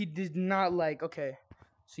said he did not like. Okay,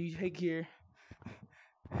 so you take here.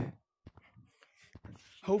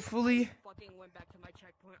 Hopefully, Fucking went back to my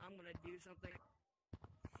checkpoint. I'm gonna do something.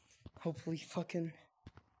 hopefully, he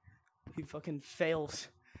fucking fails.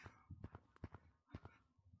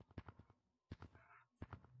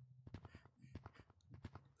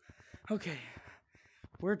 Okay,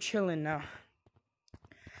 we're chilling now.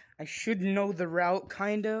 I should know the route,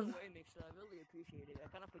 kind of. Wait, Mixer, I really appreciate it. I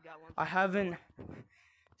kind of forgot one. I haven't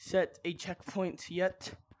set a checkpoint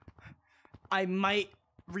yet. I might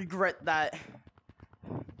regret that.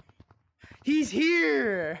 He's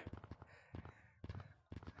here!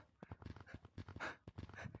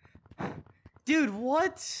 Dude,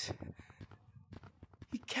 what?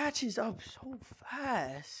 He catches up so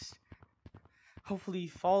fast. Hopefully he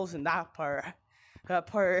falls in that part. That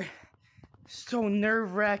part is so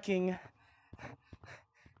nerve-wracking.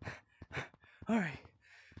 Alright.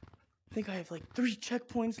 I think I have like 3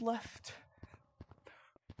 checkpoints left.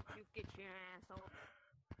 You get your ass off.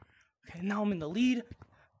 Okay, now I'm in the lead.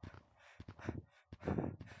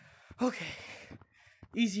 Okay.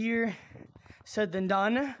 Easier said than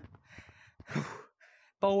done.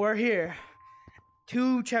 But we're here.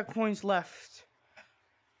 2 checkpoints left.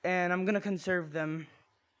 And I'm gonna conserve them.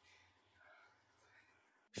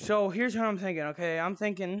 So here's what I'm thinking, okay? I'm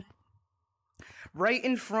thinking right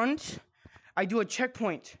in front, I do a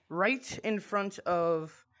checkpoint right in front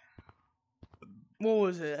of, what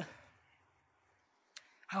was it?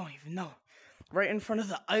 I don't even know. Right in front of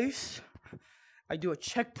the ice, I do a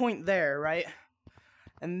checkpoint there, right?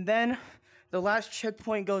 And then the last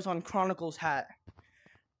checkpoint goes on Chronicles hat.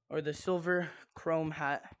 Or the silver chrome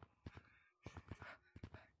hat.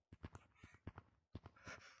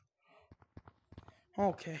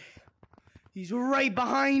 Okay. He's right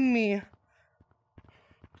behind me.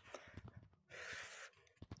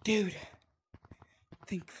 Dude.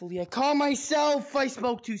 Thankfully, I caught myself. I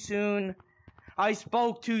spoke too soon. I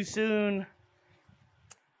spoke too soon.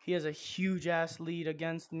 He has a huge ass lead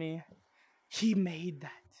against me. He made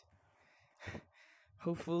that.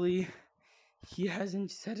 Hopefully, he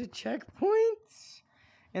hasn't set a checkpoint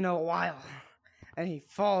in a while. And he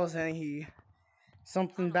falls and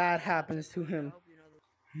something bad happens to him.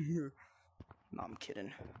 No, I'm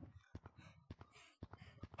kidding.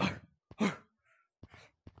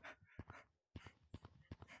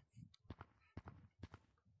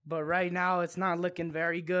 But right now, it's not looking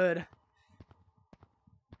very good.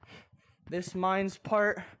 This mines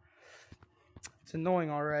part, it's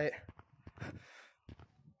annoying, alright.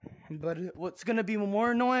 But what's gonna be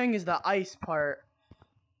more annoying is the ice part.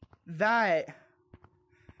 That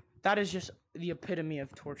is just the epitome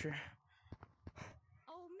of torture.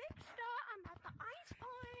 Oh, Mixta, I'm at the ice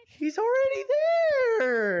point. He's already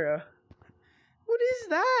there! What is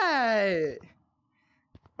that?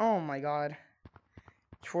 Oh my god.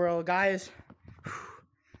 Twirl, guys.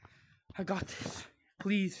 I got this.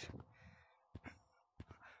 Please.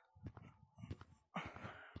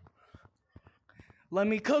 Let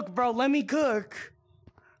me cook, bro. Let me cook.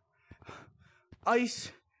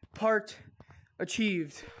 Ice part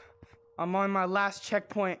achieved. I'm on my last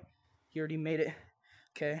checkpoint. He already made it.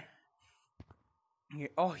 Okay. Here.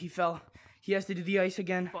 Oh, he fell. He has to do the ice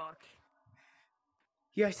again. Fuck.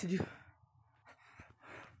 He has to do...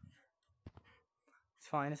 It's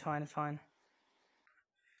fine, it's fine, it's fine.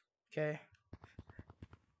 Okay.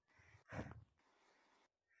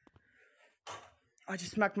 I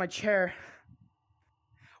just smacked my chair.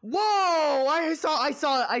 Whoa! I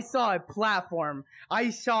saw a platform. I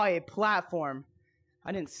saw a platform.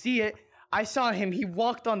 I didn't see it. I saw him. He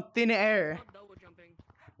walked on thin air. I'm double jumping.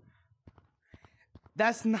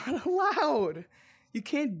 That's not allowed. You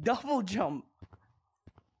can't double jump.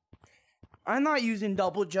 I'm not using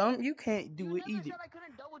double jump. You can't do it You either. never said I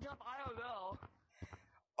couldn't double jump IRL.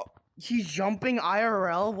 Oh, he's jumping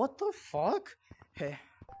IRL? What the fuck? Okay.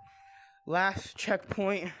 Last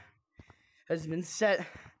checkpoint has been set.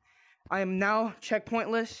 I am now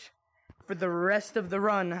checkpointless for the rest of the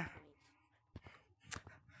run.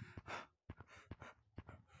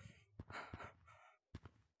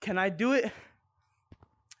 Can I do it?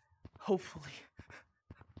 Hopefully.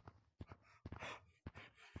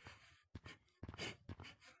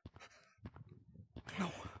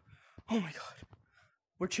 No. Oh my god.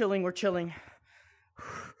 We're chilling, we're chilling.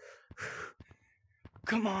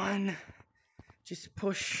 Come on. Just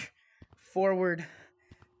push forward.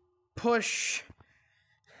 Push.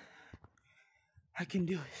 I can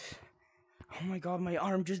do this. Oh my god, my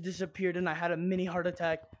arm just disappeared and I had a mini heart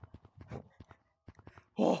attack.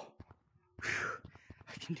 Oh.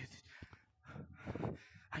 I can do this.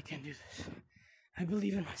 I can do this. I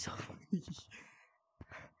believe in myself.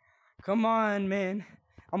 Come on, man.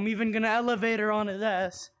 I'm even gonna elevator on his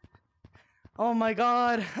ass. Oh my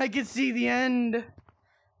god, I can see the end.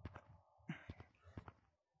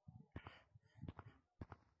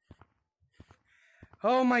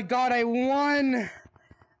 Oh my god, I won!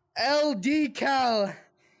 L decal!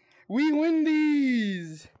 We win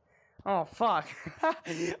these! Oh fuck.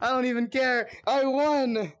 I don't even care. I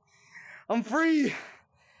won! I'm free!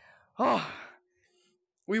 Oh.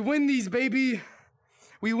 We win these, baby!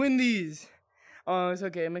 We win these! Oh, it's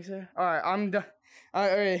okay, Mixer. Alright, I'm done.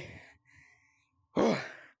 Alright. Oh.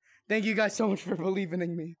 Thank you guys so much for believing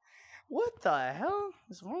in me. What the hell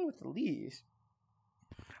is wrong with the leaves?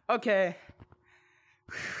 Okay.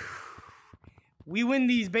 We win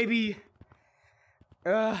these, baby.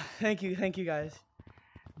 Thank you guys.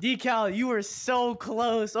 Decal, you were so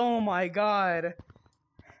close. Oh my god.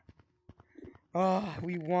 Oh,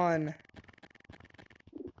 we won.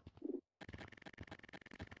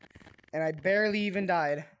 And I barely even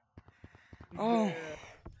died. Oh.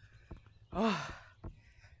 Oh.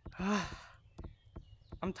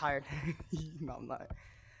 I'm tired. No, I'm not.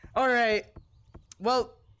 Alright.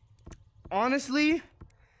 Well, honestly,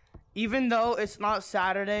 even though it's not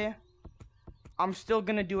Saturday, I'm still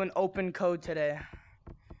gonna do an open code today.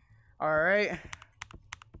 Alright.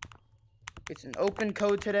 It's an open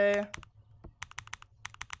code today.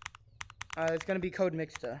 It's gonna be code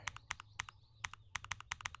Mixta.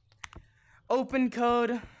 Open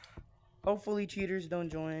code. Hopefully cheaters don't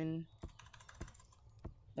join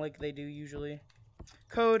like they do usually.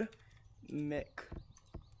 Code Mick.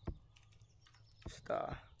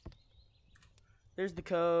 America. There's the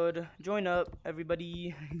code. Join up,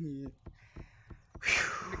 everybody.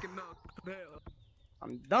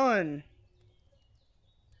 I'm done.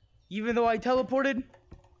 Even though I teleported,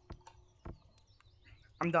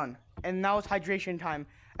 I'm done. And now it's hydration time.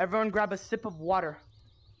 Everyone grab a sip of water.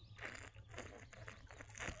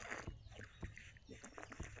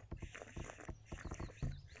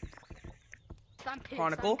 I'm pissed.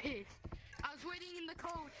 Chronicle. I'm pissed. I was waiting in the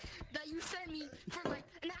code that you sent me for like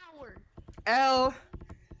an hour. L.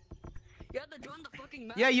 You have to join the fucking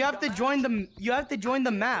map. Yeah, you have to join the. You have to join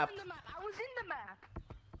the map. I was in the map.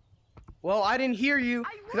 Well, I didn't hear you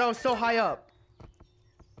because I was so high up.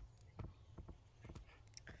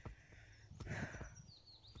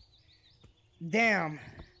 Damn.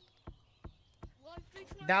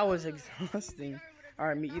 That was exhausting.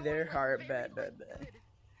 Alright, meet you there. Alright, bet.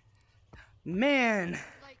 Man,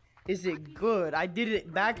 is it good? I did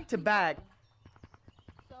it back to back.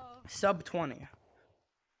 Sub 20.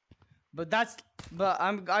 But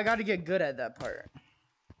I gotta get good at that part.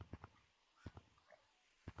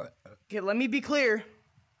 Okay, let me be clear.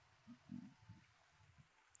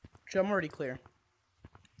 I'm already clear.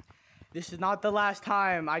 This is not the last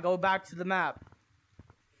time I go back to the map.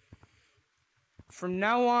 From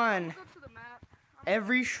now on,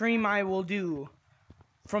 every stream I will do,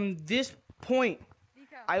 from this point,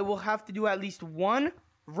 I will have to do at least one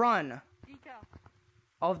run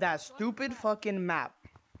of that stupid fucking map.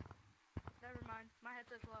 Never mind. My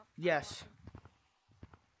headset's low. Yes.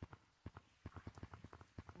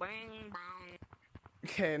 Bang, bang.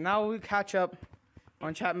 Okay, now we catch up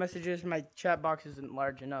on chat messages. My chat box isn't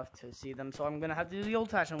large enough to see them, so I'm gonna have to do the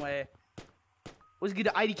old-fashioned way. What's good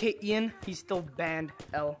to IDK Ian? He's still banned.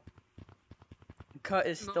 L. Cut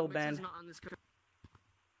is still banned. Not on this code.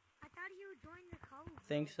 I thought you joined the code.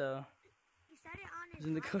 Think so. You said it on his Is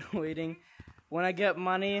in the live code stream. waiting. When I get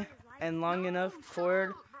money and long enough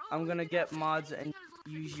cord, I'm gonna get mods and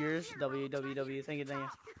use yours. www. Thank you.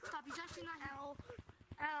 Stop. He's actually not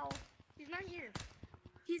L. He's not here.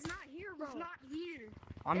 He's not here, bro. He's not here.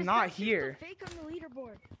 I'm not here. Fake on the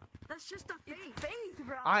leaderboard. That's just a fake. It's fake,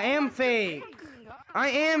 bro. I am fake. I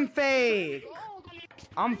am fake.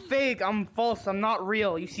 I'm fake. I'm false. I'm not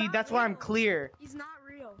real. You see, that's why I'm clear. He's not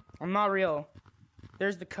real. I'm not real.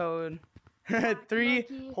 There's the code. 3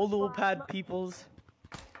 holdable pad peoples.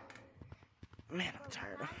 Man, I'm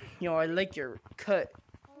tired. Yo, I like your cut,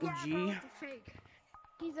 Yeah, OG. bro, it's a fake.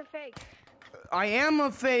 He's a fake. I am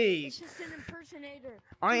a fake. It's just an impersonator.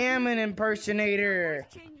 I am an impersonator.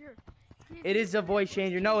 Voice changer. It is a voice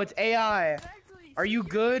changer. No, it's AI. Are you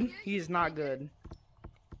good? He is not good.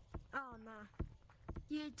 Oh, nah.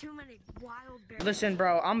 He ate too many wild berries. Listen,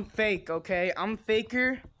 bro, I'm fake, okay? I'm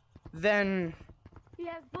faker than... He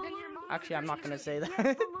has balloon. Actually, I'm not gonna say He has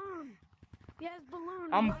that. balloon. He has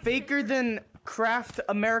balloon. I'm faker than Kraft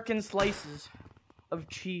American slices of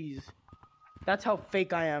cheese. That's how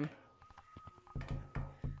fake I am.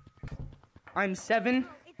 I'm 7%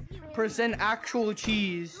 actual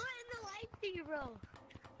cheese. You're in the live stream, bro.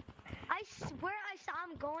 I swear I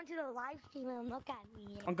saw him going to the live stream and look at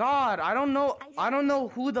me. Oh God, I don't know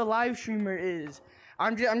who the live streamer is.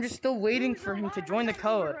 I'm just still waiting for him to join the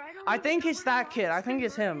code. I think it's that kid. I think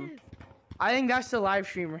it's him. I think that's the live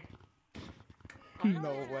streamer.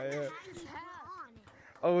 No way.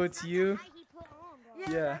 Oh, it's you? Yeah.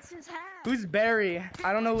 That's his hat. Who's Barry?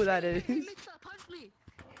 I don't know who that is. He mixed up. Punch me.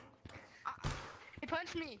 He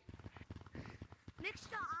punched me. Next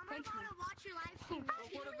up, I'm about to watch your live stream.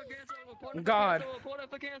 God.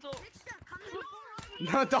 Next up, come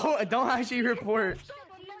to No, don't actually report.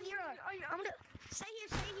 I'm gonna stay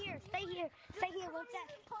here. What's that?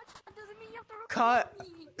 Cut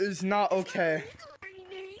is not okay.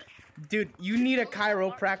 Dude, you need a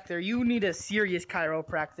chiropractor. You need a serious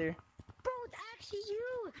chiropractor. Bro, it's actually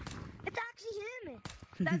you. It's actually him.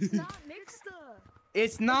 That's not mixed up.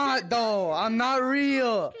 It's not though. I'm not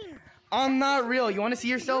real. I'm not real. You want to see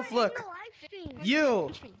yourself? Look.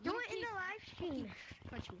 You. You're in the live stream.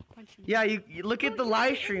 Punch me. Yeah, you look at the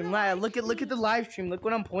live stream. Look at the live stream. Look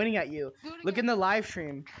what I'm pointing at you. Look in the live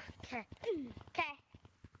stream. Okay.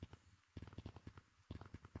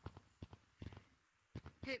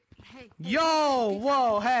 Hey. Yo,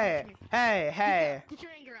 whoa, hey. Get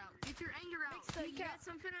your anger out. Get your anger out. You got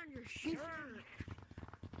something on your shirt.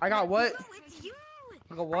 I got what? Bro, it's you.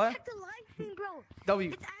 I got what? Check the live stream, bro.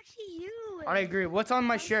 W. It's actually you. I agree. What's on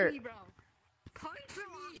my Punch shirt? me, bro. Punch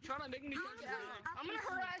me. Trying to make me punch you. I'm gonna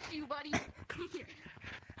harass you, buddy.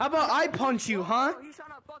 How about I punch you, huh? You trying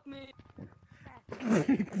to fuck me?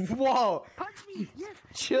 Whoa. Punch me. Yes.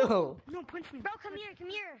 Chill. No, punch me. Bro, come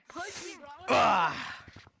here. Punch me, bro. Ah.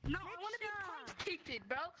 No, I want to be punt kicked,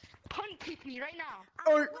 bro. Punt kick me right now.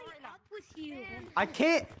 Or What's up with you? I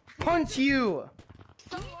can't punch you.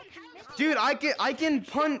 Dude, I can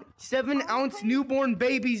punt 7-ounce newborn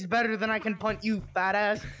babies better than I can punt you, fat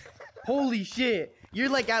ass. Holy shit. You're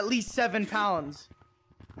like at least 7 pounds.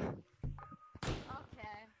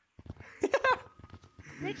 Okay.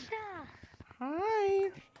 Mixta. Hi.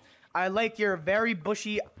 I like your very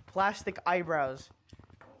bushy plastic eyebrows.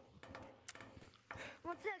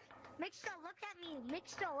 One sec. Mixta, look at me.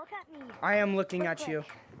 Mixta, look at me. I am looking at you.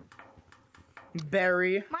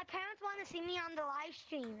 Barry. My parents want to see me on the live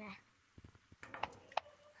stream.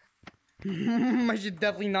 I should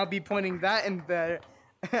definitely not be pointing that in there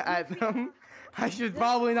at them. I should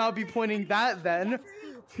probably not be pointing that then.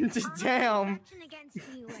 Just damn. Action against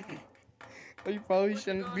you. You probably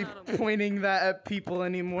shouldn't be pointing that at people I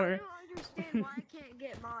anymore. don't understand why I can't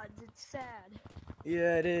get mods. It's sad.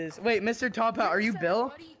 Yeah, it is. Wait, Mr. Top Hat, are you Sad, Bill?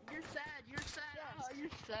 buddy. You're sad. You're sad. Oh, you're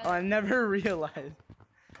sad. Oh, I never realized.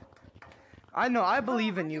 I know, I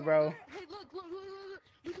believe in you, bro. Hey, look.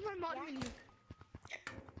 Look at my mod menu.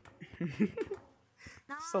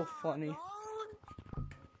 So funny.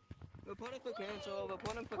 Reporting for cancel.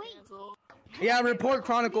 Reporting for Wait. cancel. Yeah, report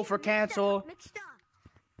Chronicle for cancel.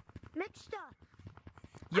 Mixta.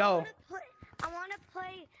 Yo, I want to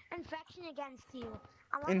play Infection against you.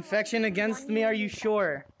 I wanna infection let you against one me, are year you infection.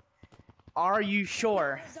 sure? Are you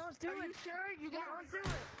sure? Don't do Are you it. sure? You gotta do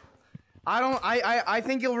it. I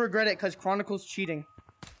think you'll regret it because Chronicle's cheating.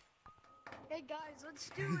 Hey guys, let's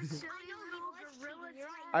do a silly little gorilla tag.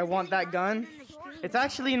 I want that gun. It's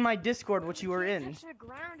actually in my Discord, which you were in. Touch the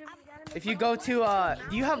ground and we gotta If you go to,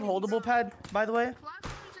 do you have holdable pad, by the way?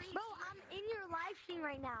 Platforms ain't Bro, I'm in your live stream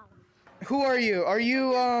right now. Who are you? Are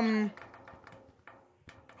you,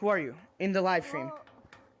 who are you in the live stream? Well,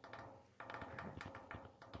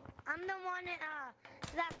 I'm the one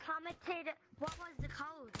that commented. What was the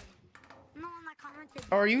code? I'm the one that commented.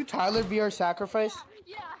 Are you Tyler VR Sacrifice?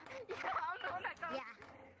 Yeah, I'm the one that got Yeah.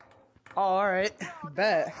 Oh, alright.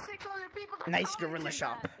 Bet. 600 people that Nice commented gorilla that.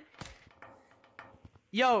 shop.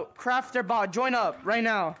 Yo, Crafter Bot, join up right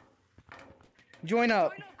now. Join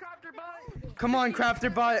up. Join up, Crafter Bot. Come on,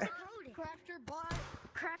 Crafter Bot. Crafter Bot.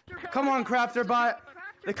 Crafter Bot. Come on, Crafter Bot.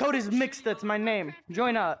 Crafter The code is Bot. mixed, that's my name.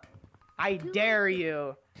 Join up. I dare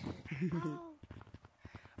you.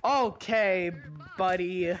 Okay,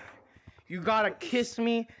 buddy. You gotta kiss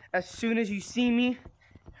me as soon as you see me.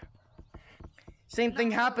 Same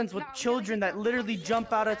thing happens with children that literally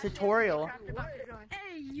jump out of tutorial. Crafter Bot to join.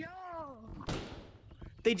 Hey, yo.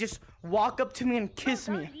 They just walk up to me and kiss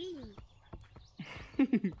me.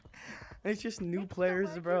 It's just new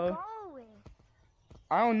players, bro.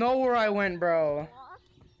 I don't know where I went, bro.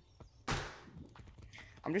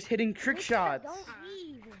 I'm just hitting trick shots. Don't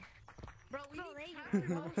leave. Bro, we Bro, need they-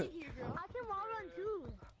 Crafter Bot here, bro. I can wall run too.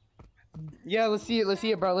 Yeah, let's see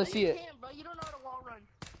it, bro. Let's see You it. can't, bro. You don't know how to wall run.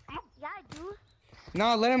 Yeah, I do.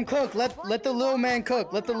 No, let him cook. Let the little man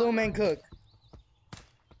cook. Let the little man cook.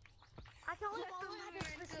 I can only wall run at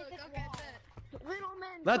a specific wall. Little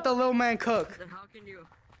man. Let the little man cook.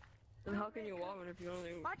 Then how can you wall run if you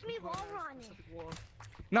only Watch me wall run. wall?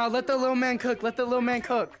 No, let the little man cook. Let the little man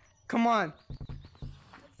cook. Come on. Let's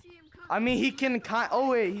see him cook. I mean, he can oh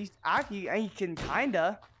wait, he can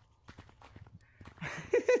kinda.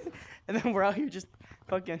 And then we're out here just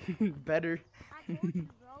fucking better. I told you,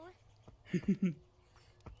 bro. You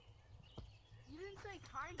didn't say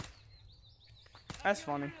kind. That's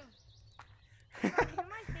funny. You're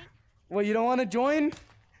my fake. Well, you don't want to join?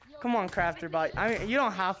 Come on, Crafter Bot. I mean, you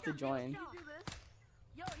don't have to join. You do this.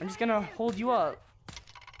 Yo, I'm just gonna hold you up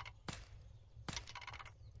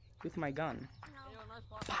with my gun.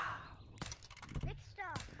 Mixed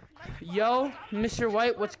up. Yo, Mr.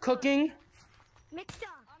 White, what's cooking? Mixed up.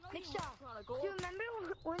 Mixed up. Do you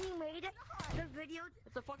remember when you made the video?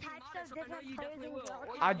 It's a fucking Types mod, of so I know different you players definitely in will. the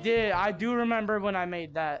All you I did. I do remember when I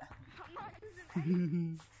made that.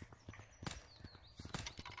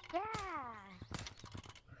 Yeah.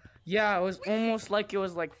 Yeah, it was almost like it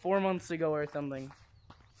was like 4 months ago or something.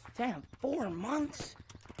 Damn, 4 months?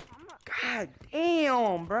 God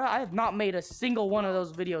damn, bro. I have not made a single one of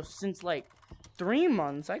those videos since like 3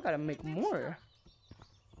 months. I gotta make more.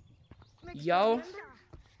 Yo.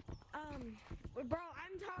 bro,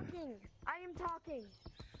 I'm talking. I am talking.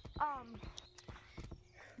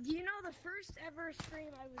 Do you know the first ever stream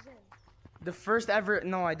I was in? The first ever.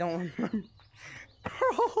 No, I don't remember.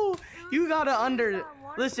 Bro, you gotta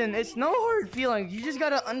listen, it's no hard feelings. You just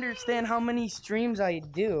gotta understand how many streams I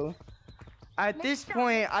do. At this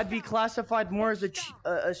point, I'd be classified more as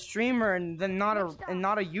a streamer than not a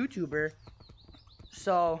YouTuber.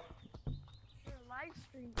 So, You're a live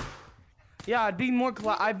stream. Yeah, I'd be more.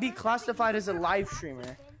 I'd be classified as a live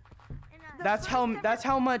streamer. That's how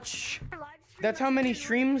much. That's how many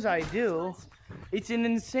streams I do. It's an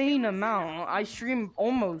insane amount. I stream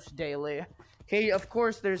almost daily. Okay, of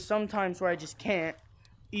course, there's some times where I just can't.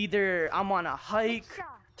 Either I'm on a hike,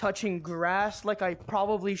 touching grass like I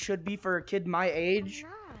probably should be for a kid my age,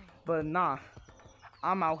 but nah,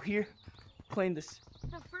 I'm out here playing this.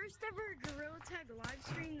 The first ever Gorilla Tag live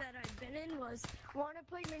stream that I've been in was wanna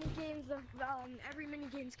play mini games of every mini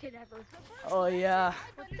games kid ever. Oh yeah.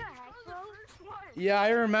 What the heck, bro? Yeah, I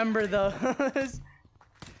remember those.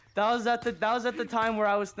 That was at the time where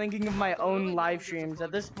I was thinking of my own live streams.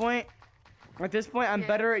 At this point, I'm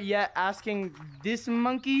better yet asking this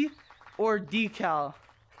monkey or Decal.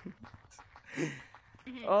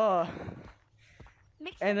 Oh.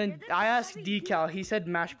 And then I asked Decal. He said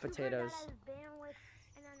mashed potatoes.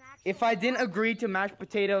 If I didn't agree to mashed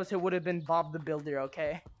potatoes, it would have been Bob the Builder.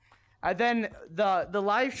 Okay. And then the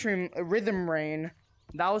live stream Rhythm Rain.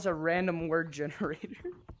 That was a random word generator.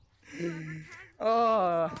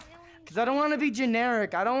 Oh, because I don't want to be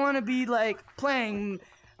generic. I don't want to be like playing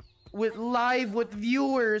with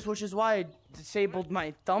viewers, which is why I disabled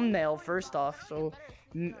my thumbnail first off, so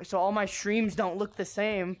all my streams don't look the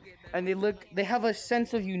same, and they have a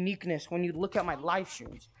sense of uniqueness when you look at my live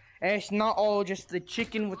streams, and it's not all just the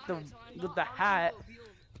chicken with the hat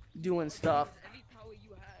doing stuff.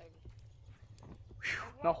 Whew,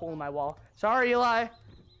 no hole in my wall. Sorry, Eli.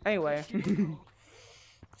 Anyway.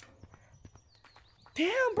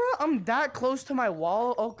 Damn, bro, I'm that close to my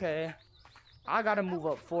wall? Okay. I gotta move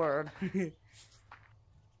up forward.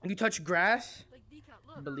 You touch grass?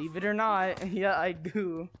 Believe it or not. Yeah, I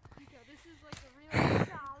do.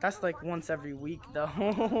 That's like once every week,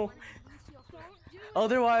 though.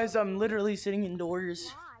 Otherwise, I'm literally sitting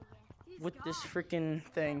indoors with this freaking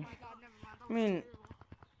thing. I mean,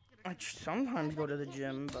 I sometimes go to the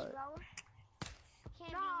gym, but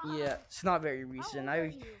yeah, it's not very recent.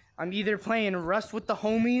 I'm either playing Rust with the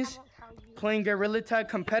homies, playing Gorilla Tag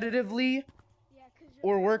competitively,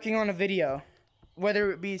 or working on a video,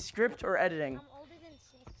 whether it be script or editing.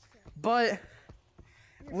 But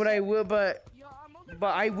I will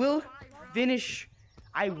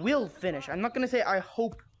finish. I'm not gonna say I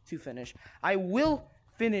hope to finish. I will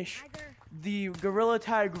finish the Gorilla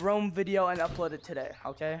Tag Rome video and upload it today.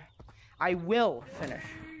 Okay, I will finish.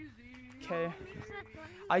 Okay.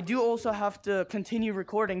 I do also have to continue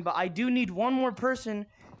recording, but I do need one more person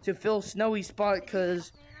to fill Snowy's spot,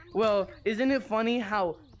 because, well, isn't it funny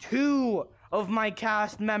how 2 of my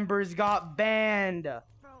cast members got banned?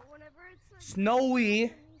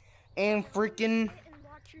 Snowy and freaking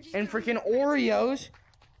Oreos.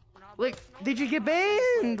 Like, did you get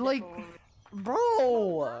banned? Like,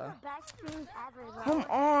 bro. Come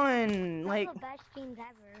on. Like,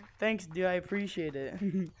 thanks, dude. I appreciate it.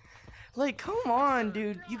 Like, come on,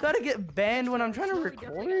 dude. You gotta get banned when I'm trying to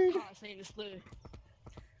record.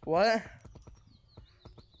 What?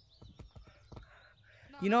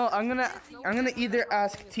 You know, I'm gonna either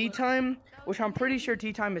ask Tea Time, which I'm pretty sure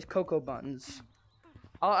Tea Time is Cocoa Buns.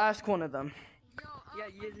 I'll ask one of them. Yeah,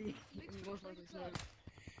 Yizzy. Most likely so.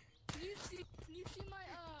 Can you see my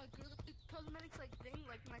Gorilla Cosmetics thing,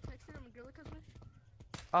 like my texture on Gorilla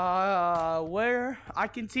Cosmetics? Where? I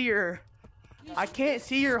can see your. I can't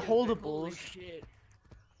see your holdables.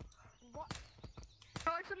 What?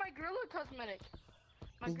 Oh, it's in my Gorilla Cosmetic.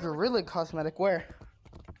 Gorilla Cosmetic, where?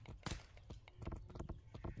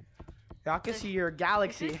 Yeah, I can see your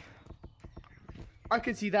Galaxy. I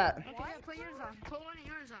can see that. Okay, yeah, put yours on. Put one of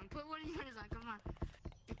yours on. Put one of yours on. Come on.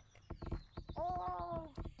 Oh.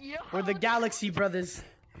 Yeah. We're the Galaxy Brothers.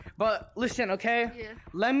 But listen, okay? Yeah.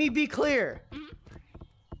 Let me be clear.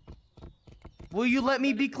 Will you let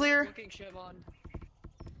me be clear?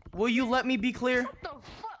 Will you let me be clear? What the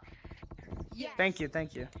fuck? Yes. Thank you.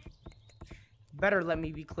 Better let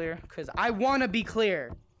me be clear, because I want to be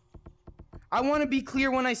clear. I want to be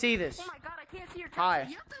clear when I say this. Oh my god, I can't see your texture. Hi.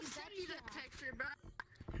 You have to send me that texture, bro.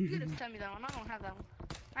 You gotta send me that one. I don't have that one.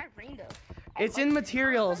 I have Rainbow. It's in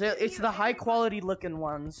materials. It's the high quality looking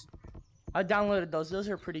ones. I downloaded those. Those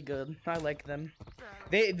are pretty good. I like them.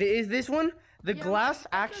 Is this one? The glass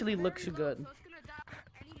actually looks good.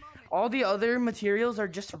 All the other materials are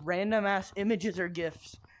just random ass images or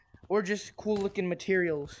GIFs, or just cool looking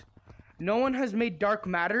materials. No one has made dark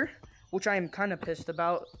matter, which I am kind of pissed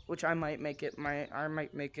about. Which I might make it. I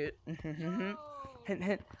might make it. Hint,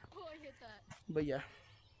 hint. But yeah.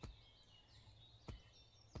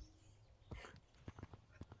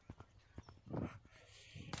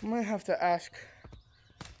 I might have to ask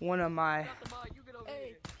one of my.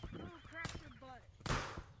 Hey.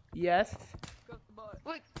 Yes.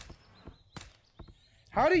 Wait.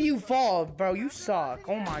 How do you fall, bro? You suck.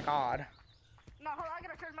 Oh my god. No, hold on, I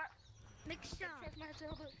gotta charge my. Mixed up.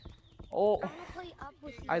 Oh, I'm gonna play up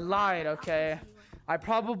with you. I lied, okay. I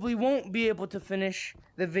probably won't be able to finish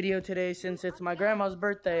the video today since it's my grandma's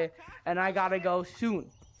birthday and I gotta go soon.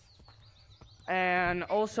 And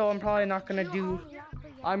also, I'm probably not gonna do.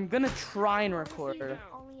 I'm gonna try and record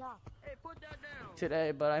Only up. Hey, put that down.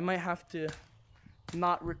 today, but I might have to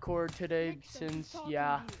not record today since,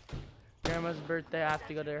 yeah, grandma's birthday. I have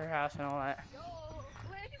to go to her house and all that.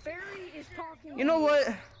 Barry is talking. You know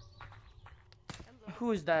what?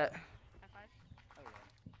 Who is that?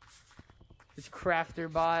 It's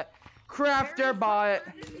Crafter Bot. Crafter Bot.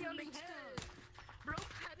 Pat me on the head. Bro,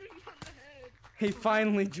 pat me on the head. He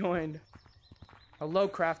finally joined. Hello,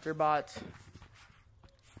 Crafter Bots.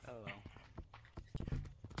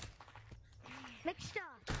 Mixed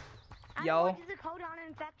up. Yo. What is the code on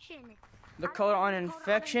infection? The code on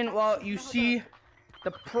infection. Well, you see,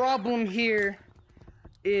 the problem here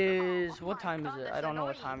is what time is it? I don't know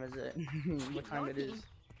what time is it. What time it is?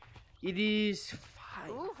 It is 5.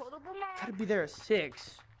 Ooh, hold up a minute. Gotta be there at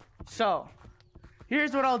 6. So,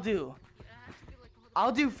 here's what I'll do.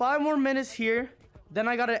 I'll do 5 more minutes here. Then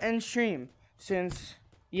I gotta end stream. Since,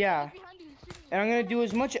 yeah. And I'm gonna do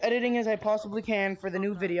as much editing as I possibly can for the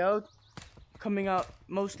new video. Coming up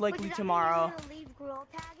most likely tomorrow. Leave Gorilla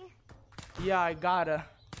Tag? Yeah, I gotta.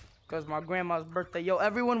 Because my grandma's birthday. Yo,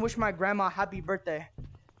 everyone wish my grandma happy birthday.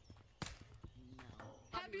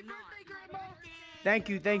 Happy birthday, Grandma. Thank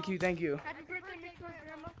you, thank you, thank you. Happy birthday,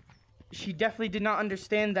 Grandma. She definitely did not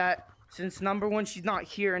understand that since number 1, she's not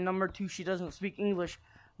here, and number 2, she doesn't speak English.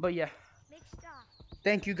 But yeah, Mixed up.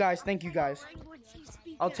 thank you guys, thank you guys. Language she's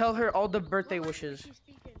speaking. I'll tell her all the birthday wishes. She's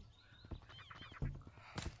speaking.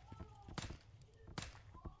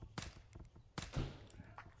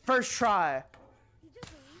 First try. You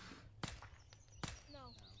just leave? No.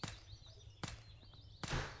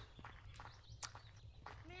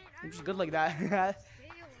 Man, I I'm just good like that.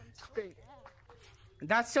 fail.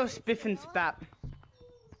 That's so spiff and spat.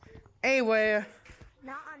 Anyway,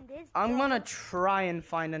 Not on this. I'm gonna try and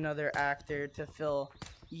find another actor to fill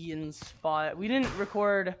Ian's spot. We didn't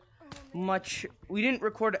record much. We didn't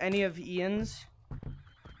record any of Ian's.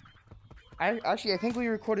 I think we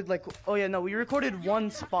recorded like. Oh yeah, no, we recorded one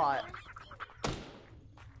spot.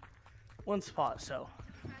 One spot, so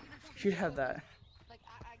should have that. Like,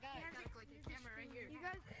 I got it. Like the camera right here. You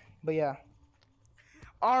guys, But yeah.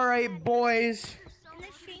 All right, boys. In the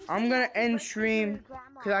stream, I'm gonna end stream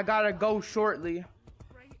because I gotta go shortly.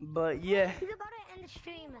 But yeah, He's about to end the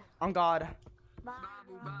stream. on God. Bye.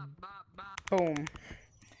 Bop, bop, bop. Boom.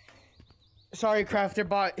 Sorry, Crafter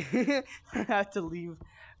Bot. I have to leave.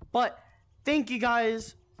 But thank you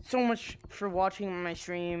guys so much for watching my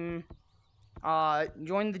stream.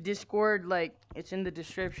 Join the Discord, like it's in the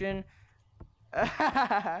description. Go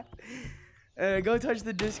touch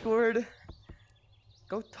the Discord.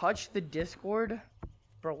 Go touch the Discord.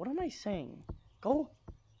 Bro, what am I saying? Go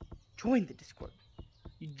join the Discord.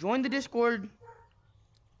 You join the Discord.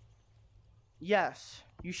 Yes,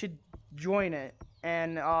 you should join it.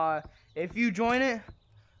 And if you join it,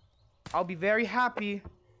 I'll be very happy.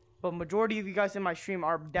 But majority of you guys in my stream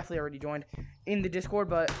are definitely already joined in the Discord.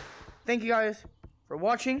 But thank you guys for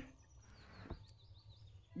watching.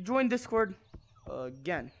 Join Discord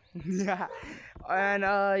again. Yeah. And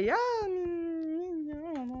yeah, I mean,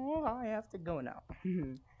 I don't know, I have to go now.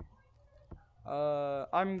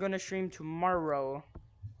 I'm gonna stream tomorrow.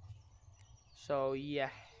 So yeah.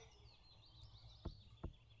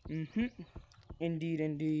 Indeed,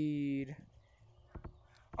 indeed.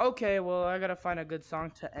 Okay, well, I gotta find a good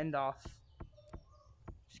song to end off.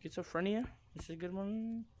 Schizophrenia? This is a good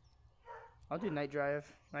one. I'll do Night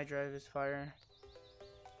Drive. Night Drive is fire.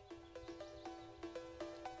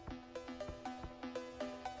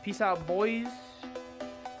 Peace out, boys.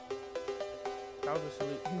 That was a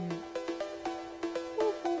salute.